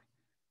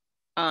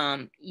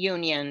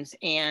unions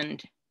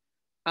and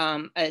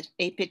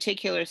a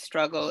particular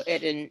struggle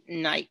at a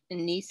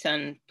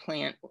Nissan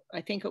plant.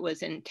 I think it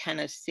was in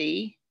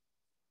Tennessee.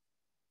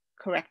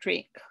 Correct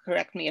me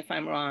if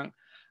I'm wrong.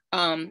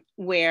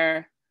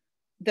 Where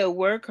the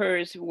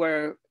workers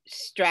were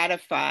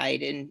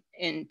stratified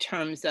in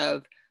terms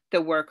of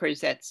the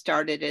workers that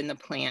started in the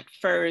plant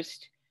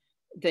first,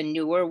 the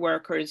newer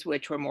workers,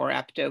 which were more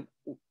apt to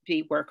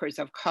be workers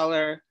of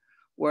color,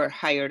 were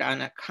hired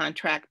on a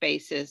contract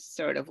basis,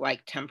 sort of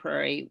like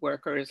temporary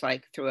workers,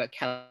 like through a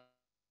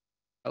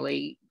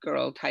Kelly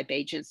Girl type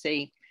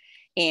agency.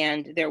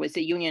 And there was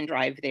a union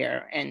drive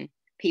there, and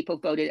people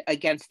voted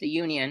against the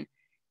union,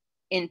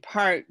 in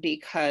part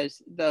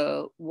because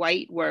the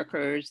white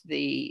workers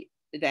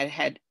that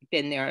had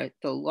been there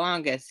the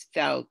longest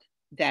felt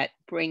that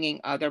bringing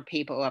other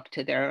people up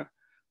to their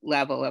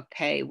level of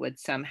pay would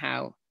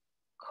somehow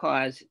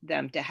cause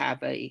them to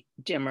have a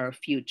dimmer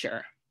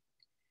future.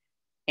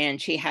 And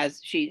she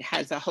has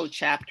a whole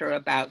chapter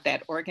about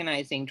that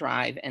organizing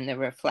drive and the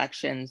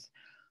reflections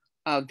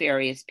of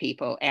various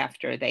people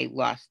after they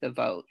lost the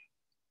vote.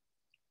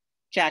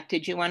 Jack,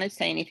 did you want to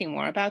say anything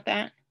more about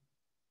that?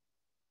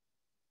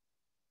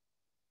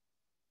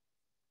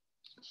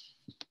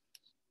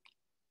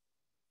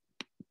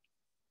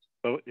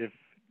 Well, if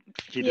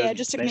he doesn't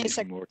just say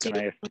anything more, can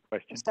I ask a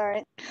question?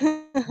 Sorry.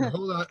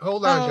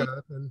 Hold on,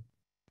 Jonathan.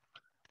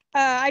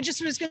 I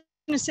just was going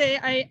to say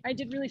I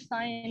did really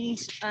find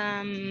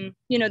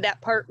you know,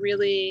 that part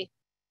really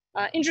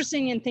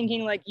interesting, in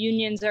thinking like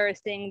unions are a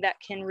thing that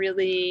can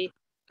really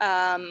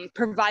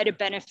provide a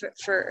benefit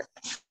for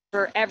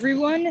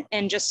everyone,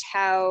 and just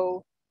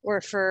how,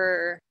 or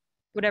for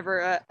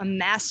whatever, a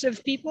mass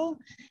of people,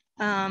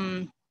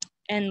 and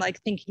like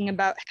thinking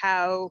about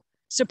how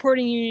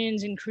supporting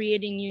unions and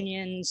creating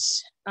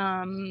unions,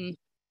 I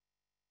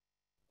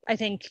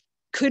think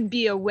could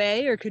be a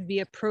way, or could be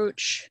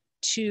approach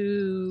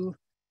to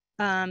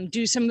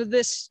do some of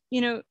this,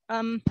 you know,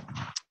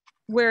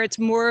 where it's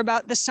more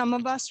about the sum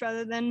of us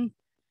rather than,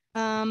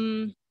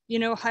 you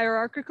know,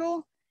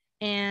 hierarchical.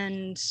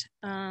 And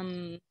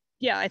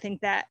yeah, I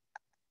think that,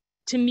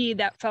 to me,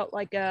 that felt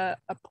like a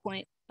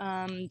point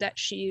that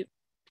she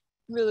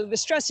really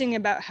was stressing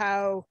about,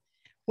 how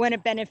when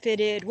it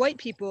benefited white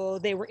people,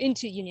 they were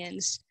into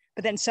unions,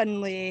 but then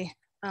suddenly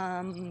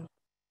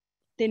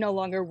they no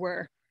longer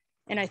were.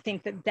 And I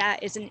think that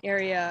that is an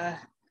area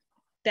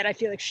that I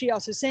feel like she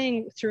also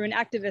saying through an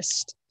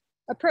activist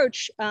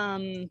approach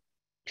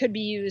could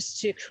be used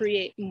to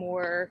create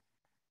more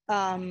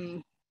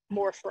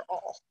for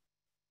all.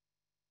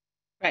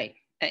 Right.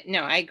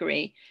 No, I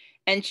agree.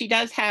 And she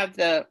does have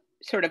the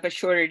sort of a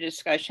shorter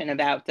discussion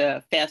about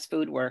the fast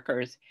food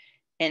workers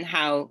and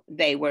how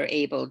they were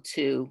able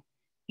to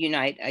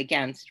unite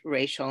against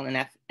racial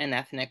and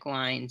ethnic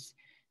lines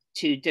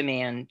to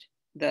demand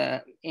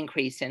the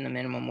increase in the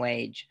minimum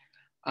wage.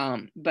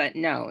 But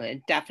no,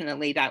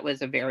 definitely that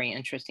was a very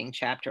interesting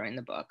chapter in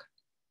the book.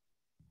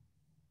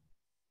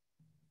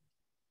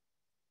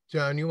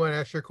 John, you want to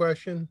ask your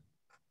question?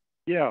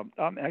 Yeah,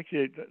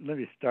 actually, let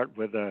me start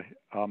with a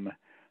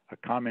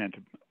comment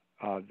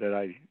that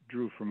I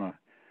drew from a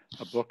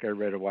book I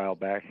read a while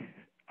back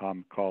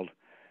called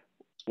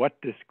 "What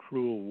This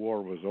Cruel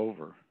War Was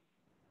Over,"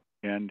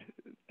 and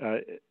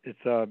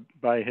it's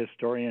by a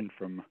historian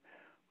from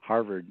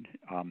Harvard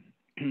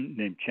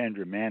named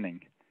Chandra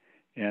Manning,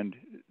 and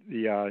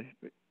the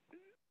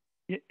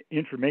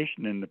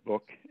information in the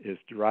book is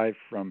derived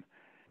from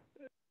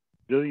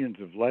billions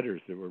of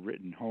letters that were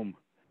written home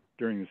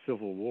during the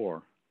Civil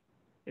War.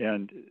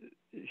 And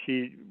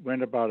she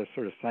went about a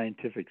sort of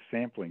scientific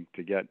sampling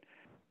to get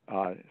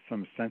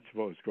some sense of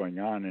what was going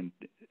on, and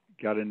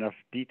got enough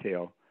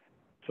detail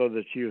so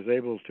that she was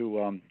able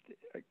to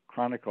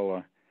chronicle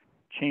a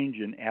change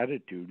in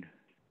attitude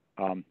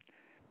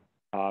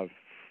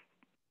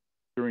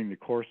during the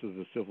course of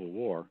the Civil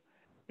War.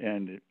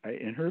 And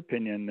in her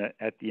opinion, that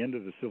at the end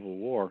of the Civil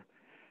War,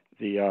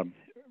 the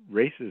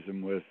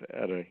racism was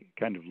at a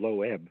kind of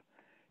low ebb.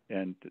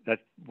 And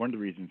that's one of the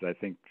reasons I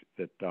think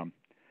that,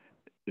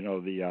 you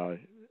know,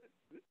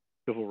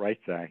 Civil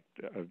Rights Act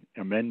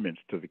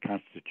amendments to the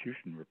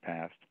Constitution were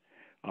passed.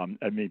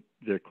 I mean,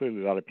 there are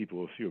clearly a lot of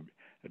people who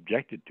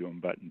objected to them,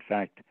 but in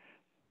fact,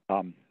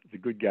 the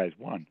good guys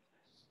won.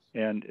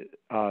 And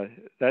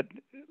that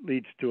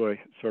leads to a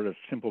sort of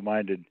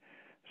simple-minded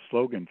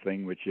slogan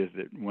thing, which is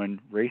that when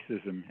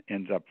racism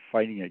ends up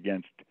fighting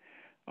against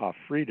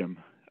freedom,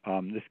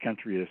 this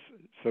country is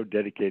so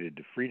dedicated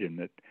to freedom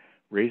that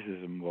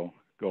racism will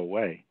go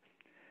away.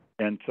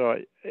 And so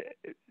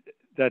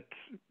that's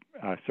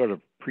sort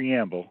of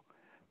preamble.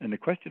 And the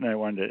question I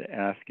wanted to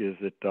ask is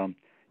that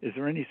is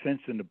there any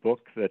sense in the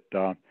book that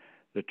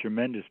the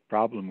tremendous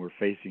problem we're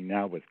facing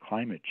now with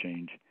climate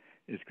change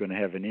is going to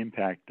have an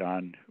impact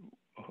on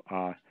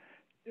the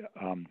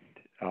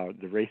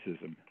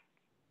racism?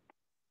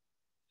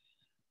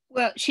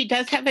 Well, she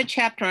does have a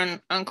chapter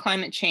on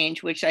climate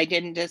change, which I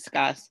didn't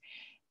discuss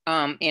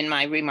in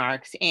my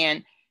remarks.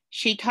 And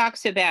she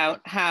talks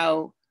about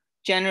how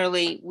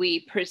generally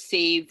we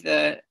perceive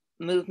the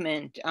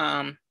movement,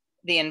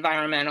 the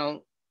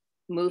environmental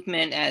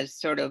movement, as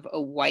sort of a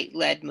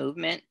white-led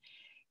movement.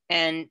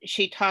 And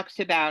she talks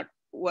about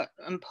what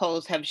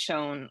polls have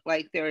shown,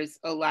 like there's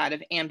a lot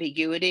of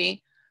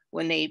ambiguity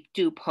when they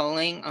do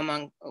polling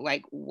among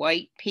like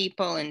white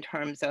people in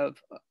terms of,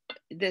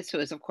 this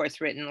was of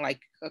course written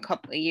like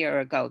a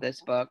year ago,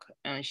 this book,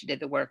 and she did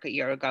the work a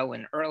year ago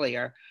and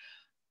earlier,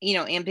 you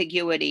know,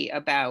 ambiguity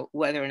about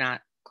whether or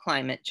not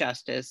climate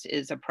justice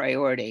is a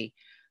priority.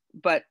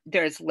 But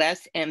there's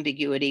less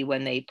ambiguity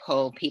when they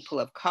poll people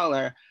of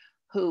color,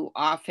 who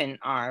often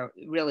are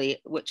really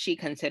what she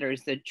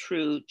considers the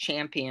true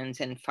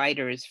champions and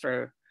fighters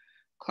for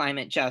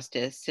climate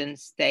justice,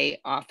 since they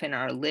often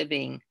are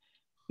living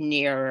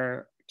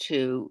nearer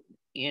to,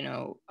 you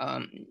know,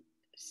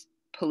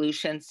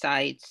 pollution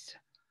sites.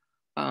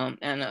 On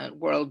a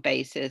world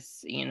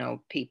basis, you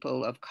know,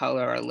 people of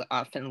color are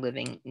often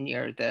living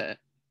near the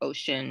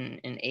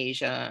ocean in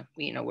Asia,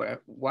 you know,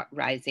 where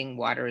rising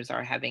waters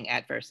are having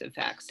adverse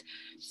effects.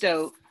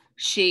 So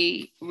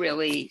she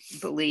really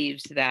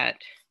believes that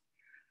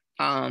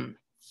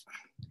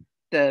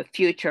the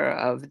future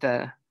of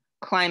the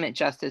climate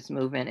justice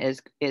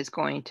movement is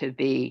going to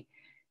be,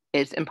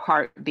 is in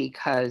part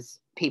because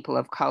people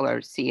of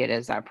color see it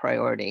as our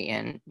priority,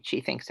 and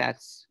she thinks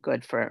that's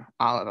good for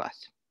all of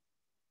us.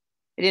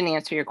 I didn't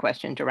answer your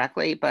question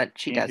directly, but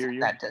she does have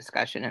that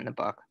discussion in the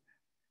book.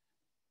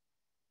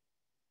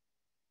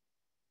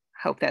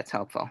 Hope that's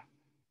helpful.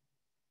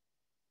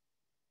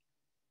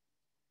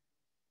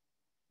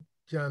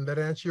 John, that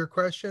answer your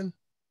question?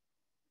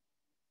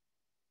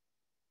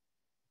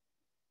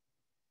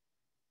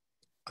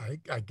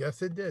 I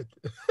guess it did.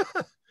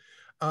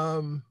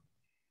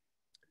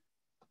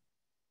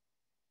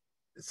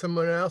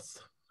 Someone else?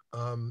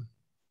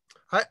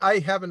 I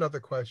have another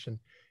question,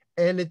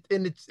 and it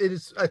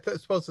is, I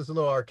suppose it's a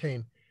little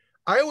arcane.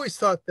 I always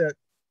thought that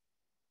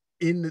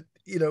in the,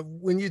 you know,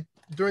 when you,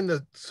 during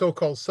the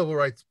so-called civil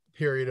rights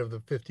period of the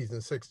 50s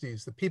and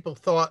 60s, the people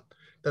thought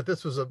that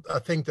this was a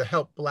thing to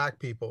help Black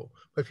people.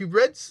 But if you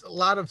read a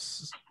lot of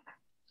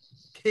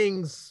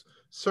King's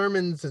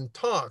sermons and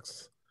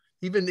talks,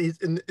 even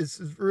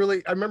it's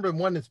really, I remember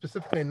one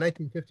specifically in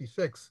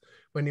 1956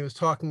 when he was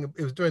talking,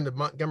 it was during the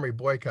Montgomery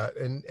boycott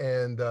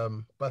and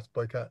bus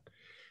boycott.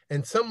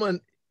 And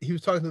he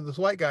was talking to this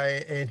white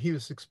guy and he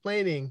was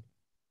explaining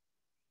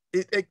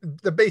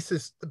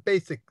the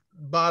basic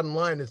bottom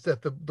line is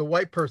that the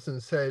white person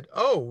said,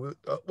 oh,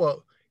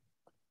 well,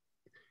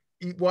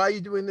 why are you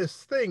doing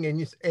this thing?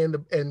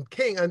 And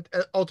King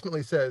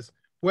ultimately says,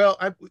 well,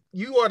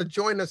 you ought to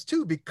join us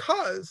too,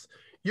 because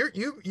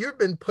you've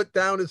been put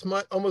down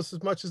almost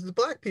as much as the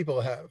Black people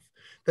have.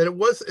 That it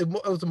was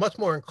a much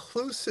more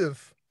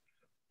inclusive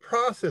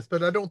process,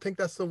 but I don't think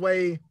that's the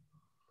way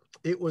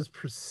it was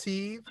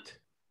perceived.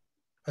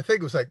 I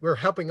think it was like we're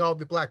helping all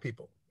the Black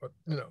people,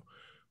 you know.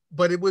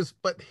 But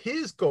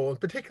his goal,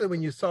 particularly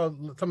when you saw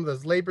some of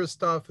his labor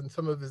stuff and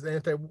some of his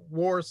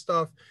anti-war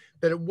stuff,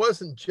 that it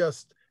wasn't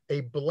just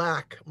a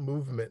Black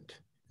movement.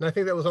 And I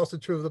think that was also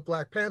true of the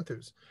Black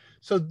Panthers.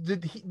 So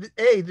did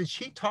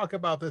she talk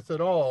about this at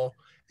all?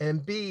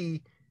 And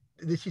B,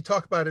 did she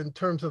talk about it in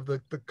terms of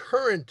the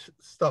current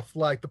stuff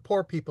like the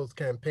Poor People's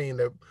Campaign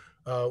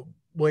that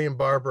William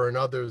Barber and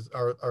others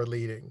are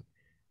leading?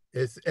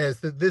 This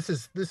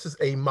is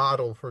a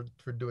model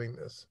for doing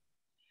this.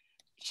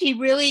 She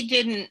really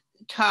didn't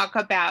talk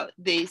about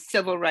the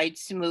civil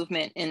rights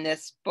movement in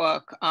this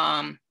book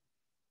and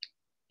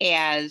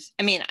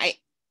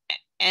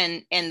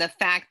the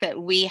fact that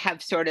we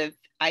have sort of,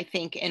 I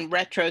think in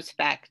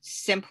retrospect,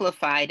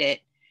 simplified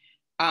it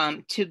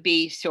to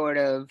be sort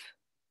of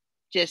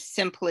just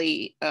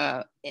simply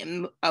a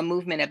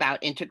movement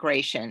about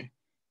integration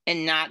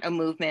and not a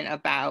movement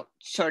about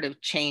sort of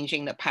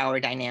changing the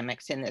power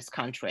dynamics in this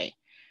country.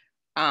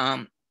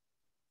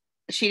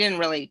 She didn't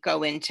really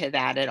go into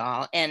that at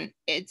all. And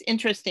it's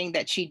interesting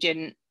that she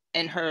didn't,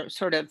 in her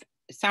sort of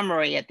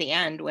summary at the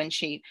end, when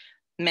she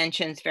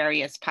mentions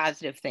various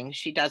positive things,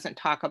 she doesn't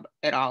talk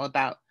at all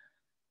about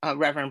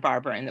Reverend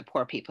Barber and the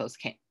Poor People's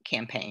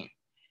Campaign.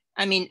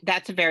 I mean,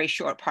 that's a very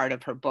short part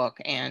of her book,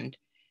 and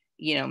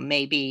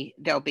maybe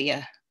there'll be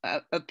a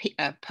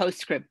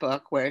postscript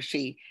book where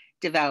she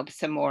develops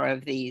some more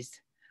of these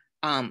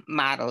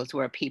models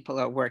where people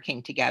are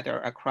working together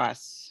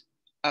across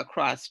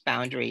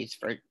boundaries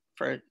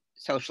for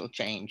social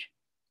change.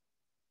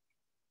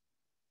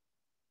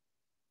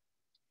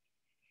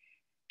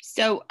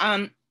 So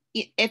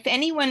if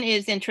anyone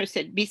is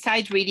interested,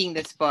 besides reading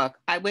this book,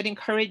 I would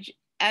encourage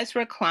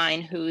Ezra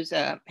Klein, who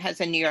has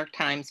a New York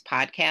Times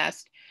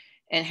podcast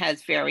and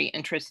has very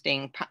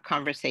interesting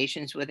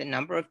conversations with a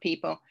number of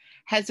people,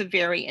 has a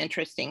very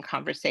interesting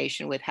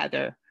conversation with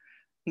Heather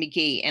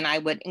McGhee. And I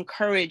would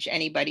encourage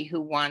anybody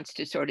who wants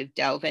to sort of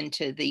delve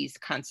into these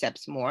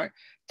concepts more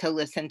to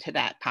listen to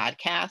that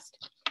podcast.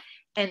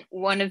 And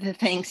one of the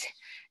things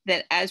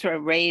that Ezra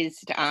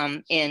raised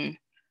in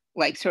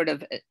like sort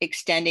of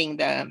extending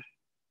the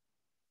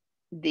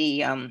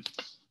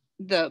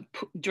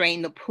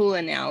drain the pool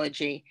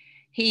analogy,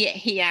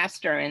 he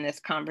asked her in this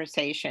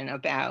conversation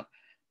about,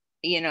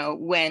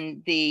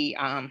 when the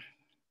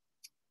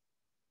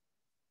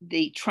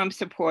Trump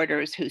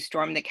supporters who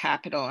stormed the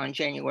Capitol on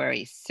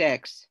January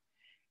 6th,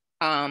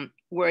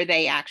 were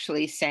they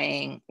actually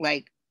saying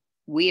like,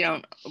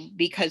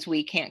 because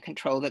we can't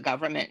control the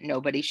government,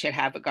 nobody should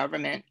have a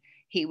government?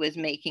 He was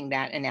making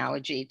that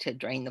analogy to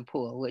drain the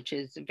pool, which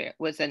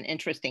was an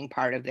interesting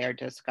part of their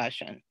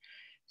discussion.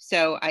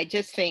 So I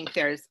just think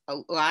there's a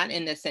lot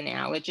in this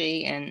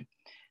analogy, and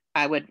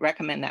I would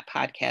recommend that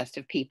podcast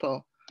if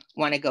people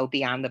want to go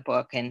beyond the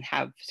book and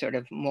have sort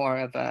of more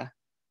of a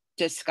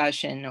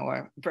discussion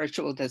or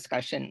virtual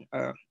discussion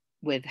or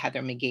with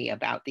Heather McGhee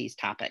about these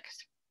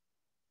topics.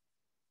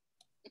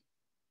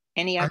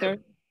 Any other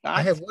thoughts?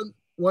 I have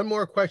one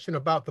more question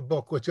about the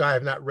book, which I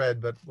have not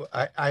read, but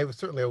I was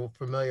certainly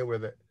familiar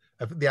with it,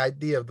 the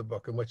idea of the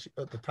book and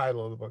the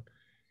title of the book.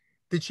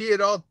 Did she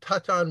at all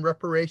touch on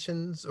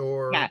reparations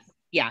or?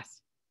 Yes,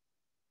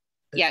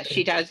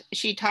 she does.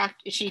 She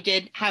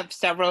did have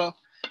several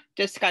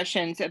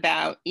discussions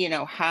about,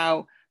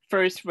 how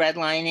first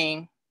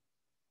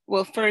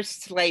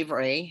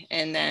slavery,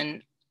 and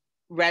then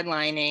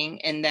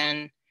redlining, and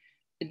then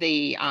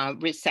the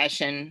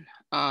recession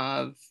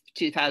of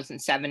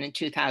 2007 and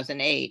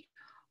 2008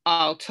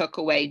 all took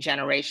away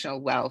generational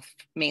wealth,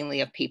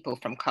 mainly of people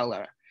from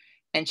color.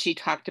 And she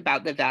talked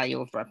about the value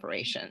of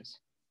reparations.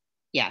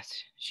 Yes,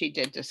 she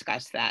did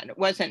discuss that. It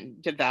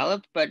wasn't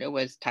developed, but it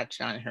was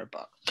touched on in her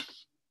book.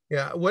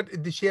 Yeah, what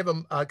did she have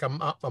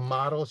a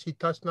model she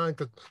touched on?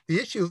 Because the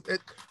issue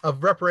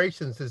of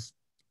reparations is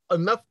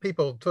enough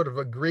people sort of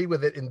agree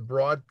with it in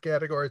broad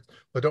categories,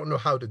 but don't know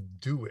how to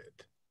do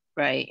it.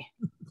 Right.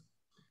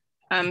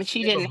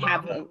 She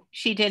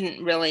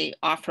didn't really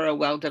offer a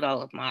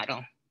well-developed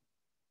model.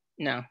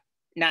 No,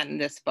 not in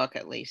this book,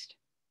 at least.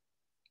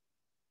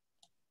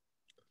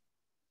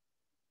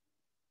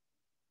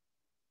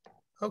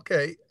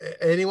 Okay.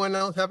 Anyone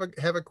else have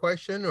a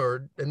question,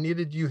 or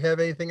Anita, do you have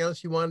anything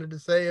else you wanted to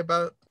say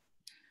about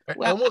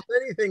almost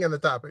anything on the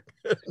topic?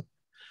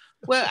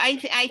 Well,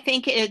 I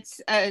think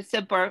it's a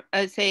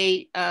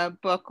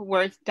book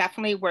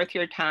definitely worth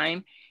your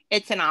time.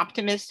 It's an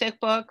optimistic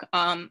book.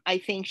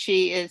 I think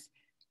she is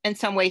in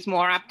some ways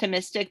more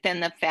optimistic than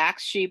the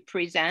facts she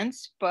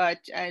presents, but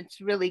it's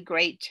really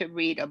great to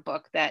read a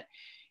book that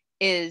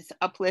is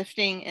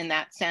uplifting in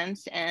that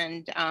sense.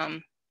 And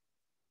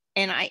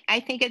I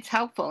think it's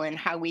helpful in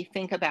how we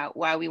think about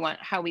how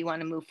we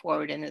want to move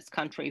forward in this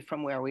country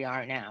from where we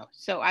are now.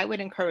 So I would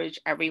encourage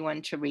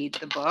everyone to read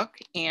the book,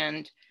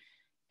 and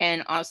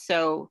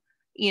also,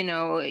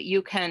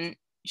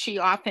 she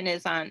often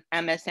is on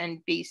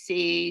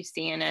MSNBC,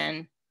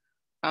 CNN,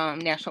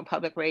 National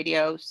Public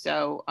Radio.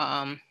 So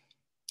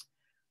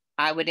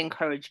I would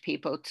encourage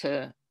people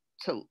to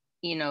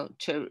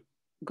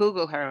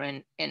Google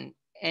her and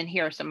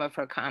hear some of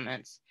her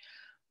comments.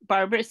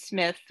 Barbara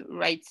Smith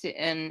writes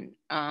in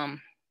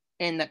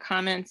the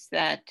comments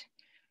that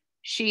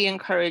she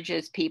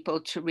encourages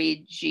people to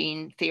read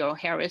Jean Theo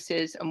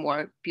Harris's A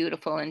More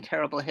Beautiful and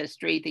Terrible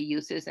History, the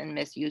Uses and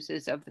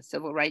Misuses of the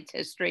Civil Rights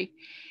History.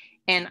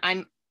 And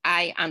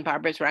I, on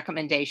Barbara's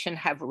recommendation,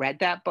 have read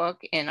that book,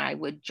 and I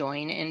would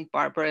join in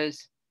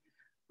Barbara's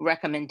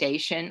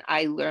recommendation.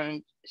 I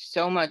learned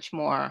so much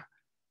more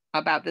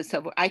about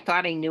I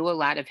thought I knew a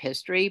lot of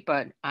history,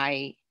 but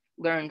I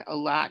learned a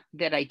lot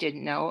that I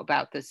didn't know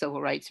about the civil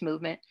rights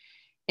movement,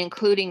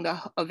 including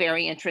a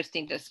very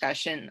interesting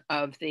discussion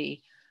of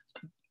the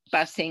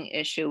busing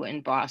issue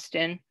in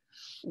Boston,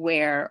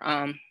 where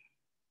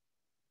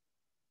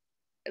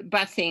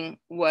busing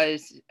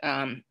was,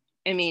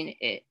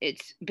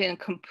 it's been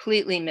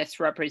completely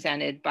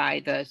misrepresented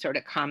by the sort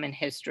of common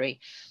history.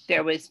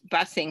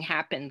 Busing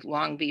happened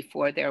long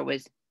before there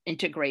was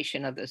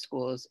integration of the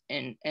schools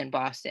in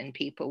Boston.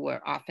 People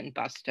were often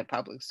bused to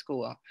public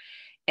school,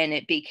 and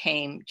it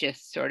became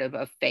just sort of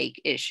a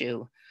fake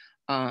issue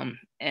and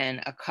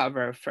a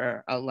cover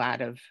for a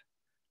lot of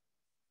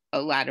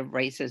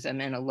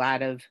racism and a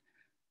lot of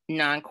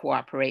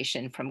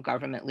non-cooperation from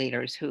government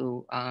leaders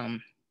who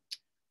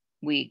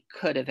we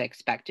could have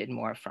expected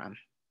more from.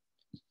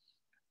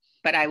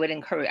 but I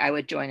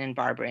would join in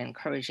Barbara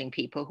encouraging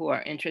people who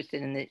are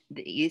interested in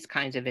these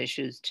kinds of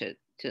issues to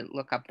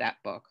look up that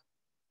book.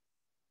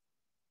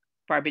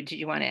 Barbara, did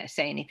you want to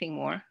say anything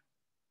more?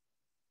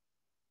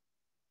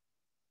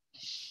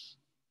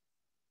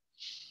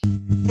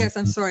 Yes,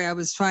 I'm sorry. I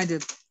was going to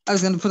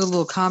put a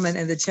little comment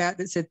in the chat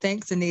that said,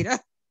 thanks, Anita.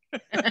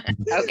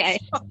 Okay.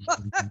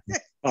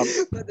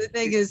 But the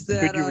thing is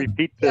that— Could you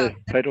repeat the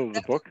title of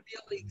the book? That's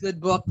a really good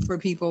book for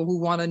people who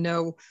want to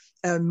know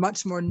a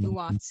much more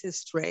nuanced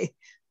history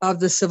of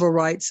the civil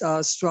rights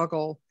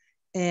struggle.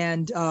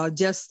 And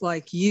just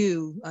like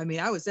you, I mean,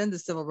 I was in the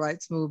civil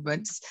rights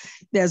movement,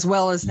 as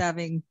well as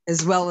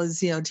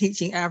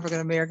teaching African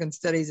American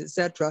studies,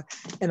 etc.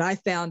 And I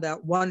found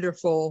out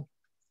wonderful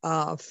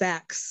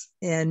facts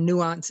and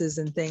nuances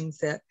and things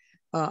that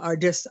are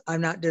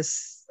not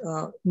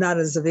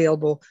as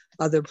available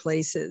other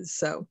places.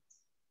 So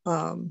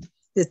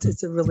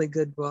it's a really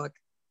good book.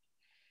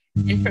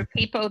 And for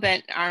people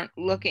that aren't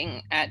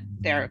looking at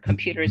their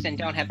computers and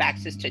don't have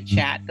access to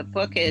chat, the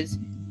book is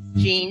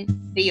Jean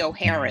Theo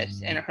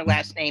Harris, and her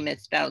last name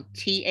is spelled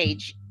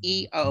Theoharis.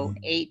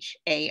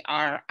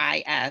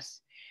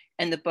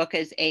 And the book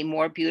is A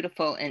More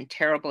Beautiful and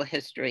Terrible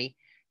History: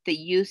 The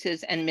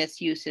Uses and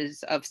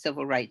Misuses of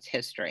Civil Rights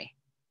History.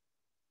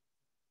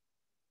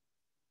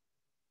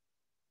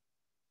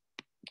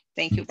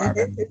 Thank you,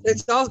 Barbara.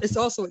 It's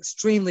also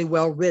extremely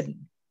well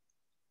written.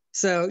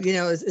 So,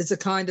 it's a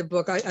kind of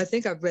book, I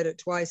think I've read it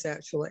twice,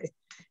 actually.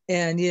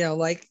 And,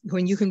 like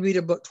when you can read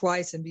a book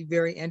twice and be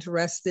very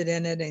interested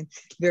in it and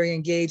very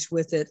engaged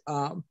with it,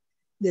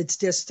 it's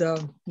just,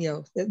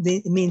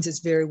 it means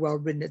it's very well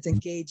written. It's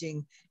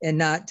engaging and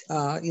not,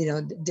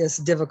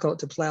 just difficult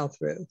to plow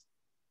through.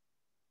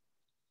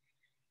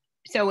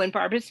 So when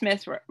Barbara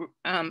Smith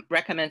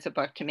recommends a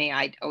book to me,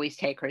 I always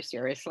take her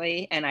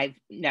seriously. And I've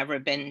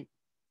never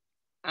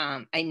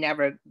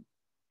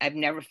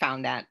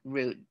found that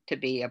route to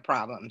be a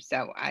problem.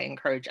 So I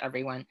encourage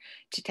everyone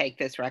to take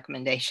this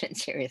recommendation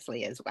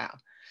seriously as well.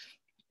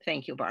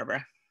 Thank you,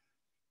 Barbara.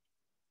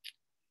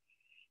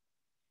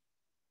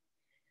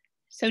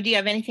 So do you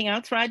have anything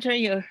else, Roger?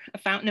 You're a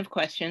fountain of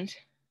questions.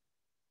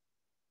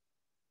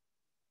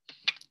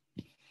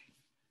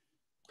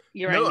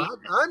 No,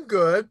 I'm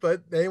good,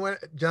 but anyone,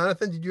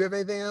 Jonathan, did you have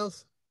anything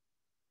else?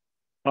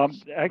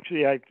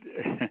 Actually,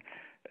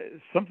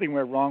 something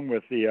went wrong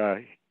with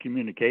the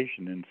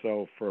communication, and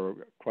so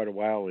for quite a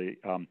while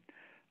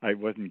I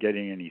wasn't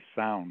getting any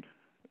sound.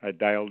 I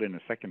dialed in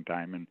a second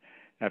time, and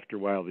after a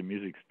while the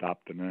music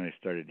stopped, and then I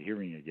started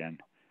hearing again.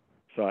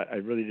 So I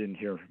really didn't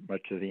hear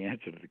much of the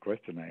answer to the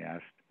question I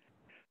asked.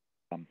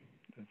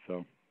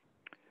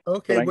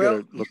 Okay, but I'm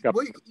well, going to look up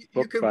a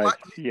book by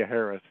Thea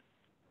Harris.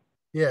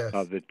 Yes.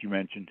 That you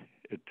mentioned.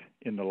 It's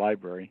in the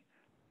library,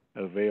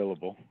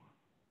 available.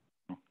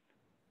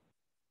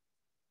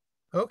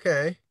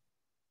 Okay.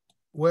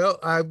 Well,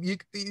 you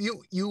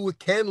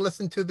can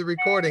listen to the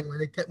recording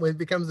when it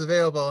becomes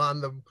available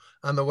on the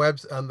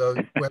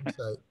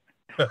website.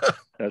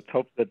 Let's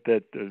hope that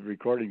the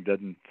recording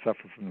doesn't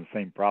suffer from the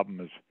same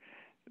problem as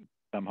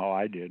somehow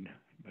I did.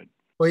 But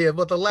well, yeah.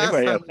 Well, the last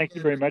anyway, time. Thank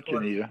you very much,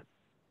 Anita.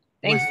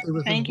 Thank It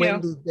was a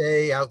windy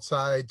day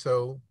outside,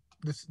 so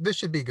this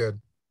should be good.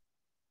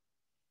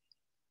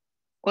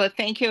 Well,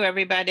 thank you,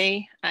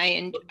 everybody.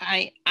 I'm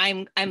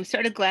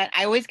sort of glad.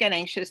 I always get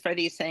anxious for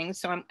these things,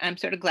 so I'm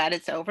sort of glad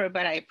it's over.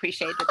 But I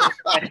appreciate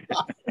that.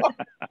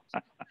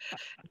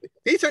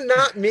 These are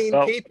not mean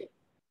people.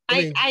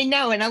 I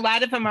know, and a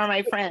lot of them are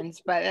my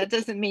friends, but that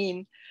doesn't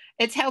mean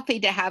it's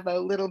healthy to have a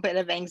little bit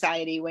of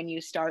anxiety when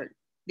you start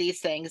these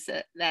things.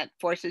 That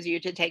forces you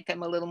to take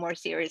them a little more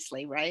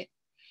seriously, right?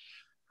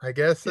 I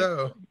guess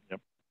so.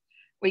 Yep.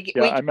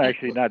 I'm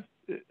actually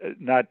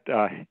not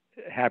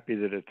happy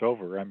that it's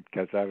over,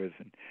 because I was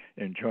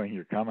enjoying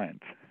your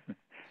comments.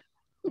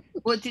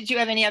 Well, did you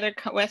have any other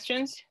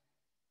questions?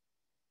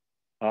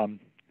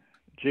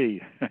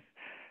 Gee,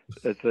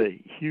 it's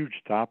a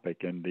huge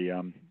topic, and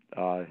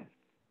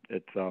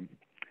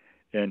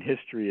and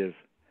history is,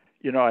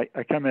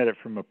 I come at it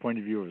from a point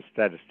of view of a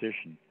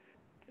statistician,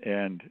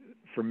 and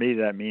for me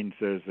that means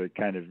there's a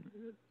kind of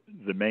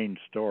the main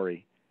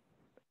story,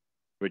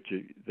 which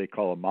they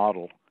call a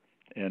model,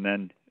 and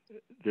then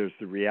there's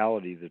the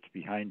reality that's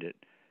behind it,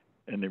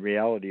 and the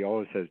reality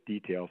always has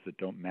details that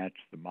don't match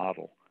the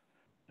model.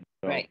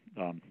 So, right.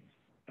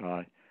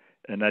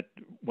 And that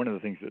one of the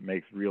things that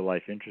makes real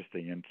life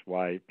interesting, and it's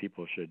why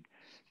people should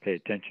pay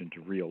attention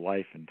to real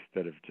life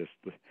instead of just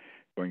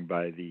going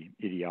by the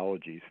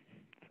ideologies.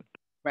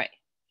 Right.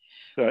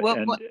 So,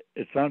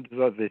 it sounds as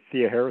though the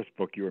Thea Harris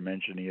book you were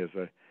mentioning is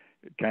a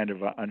kind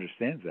of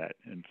understands that,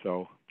 and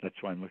so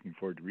that's why I'm looking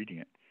forward to reading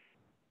it.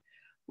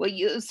 Well,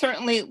 you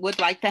certainly would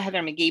like the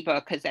Heather McGhee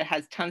book because it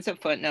has tons of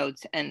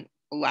footnotes and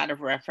a lot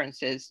of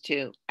references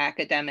to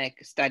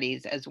academic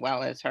studies as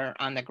well as her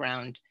on the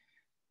ground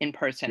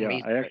in-person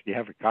research. I actually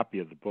have a copy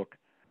of the book.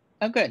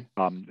 Oh, good.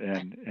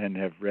 And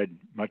have read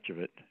much of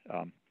it.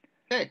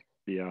 Good.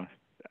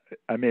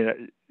 I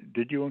mean,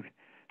 did you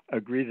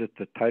agree that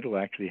the title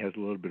actually has a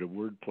little bit of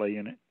wordplay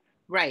in it?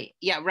 Right.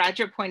 Yeah.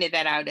 Roger pointed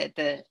that out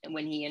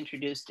when he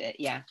introduced it.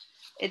 Yeah.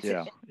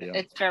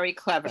 It's very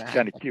clever. It's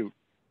kind of cute.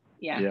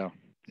 Yeah.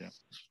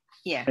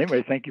 Yeah.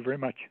 Anyway, thank you very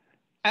much.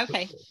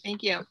 Okay.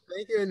 Thank you.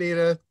 Thank you,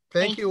 Anita.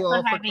 Thank you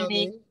all for coming.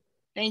 Me.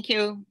 Thank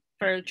you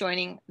for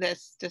joining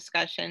this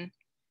discussion.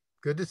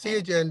 Good to see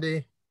you,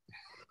 Jendi.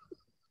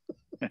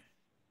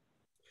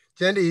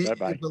 Jendi is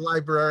the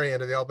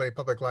librarian of the Albany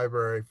Public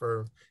Library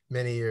for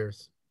many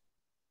years.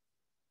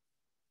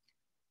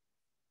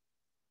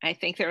 I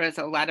think there was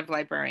a lot of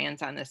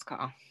librarians on this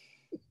call.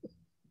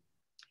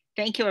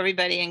 Thank you,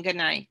 everybody, and good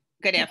night.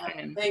 Good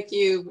afternoon. Thank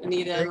you,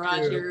 Anita and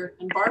Roger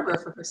and Barbara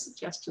for her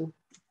suggestion.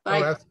 Bye.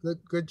 Oh, that's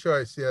good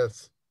choice,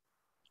 yes.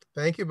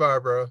 Thank you,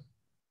 Barbara.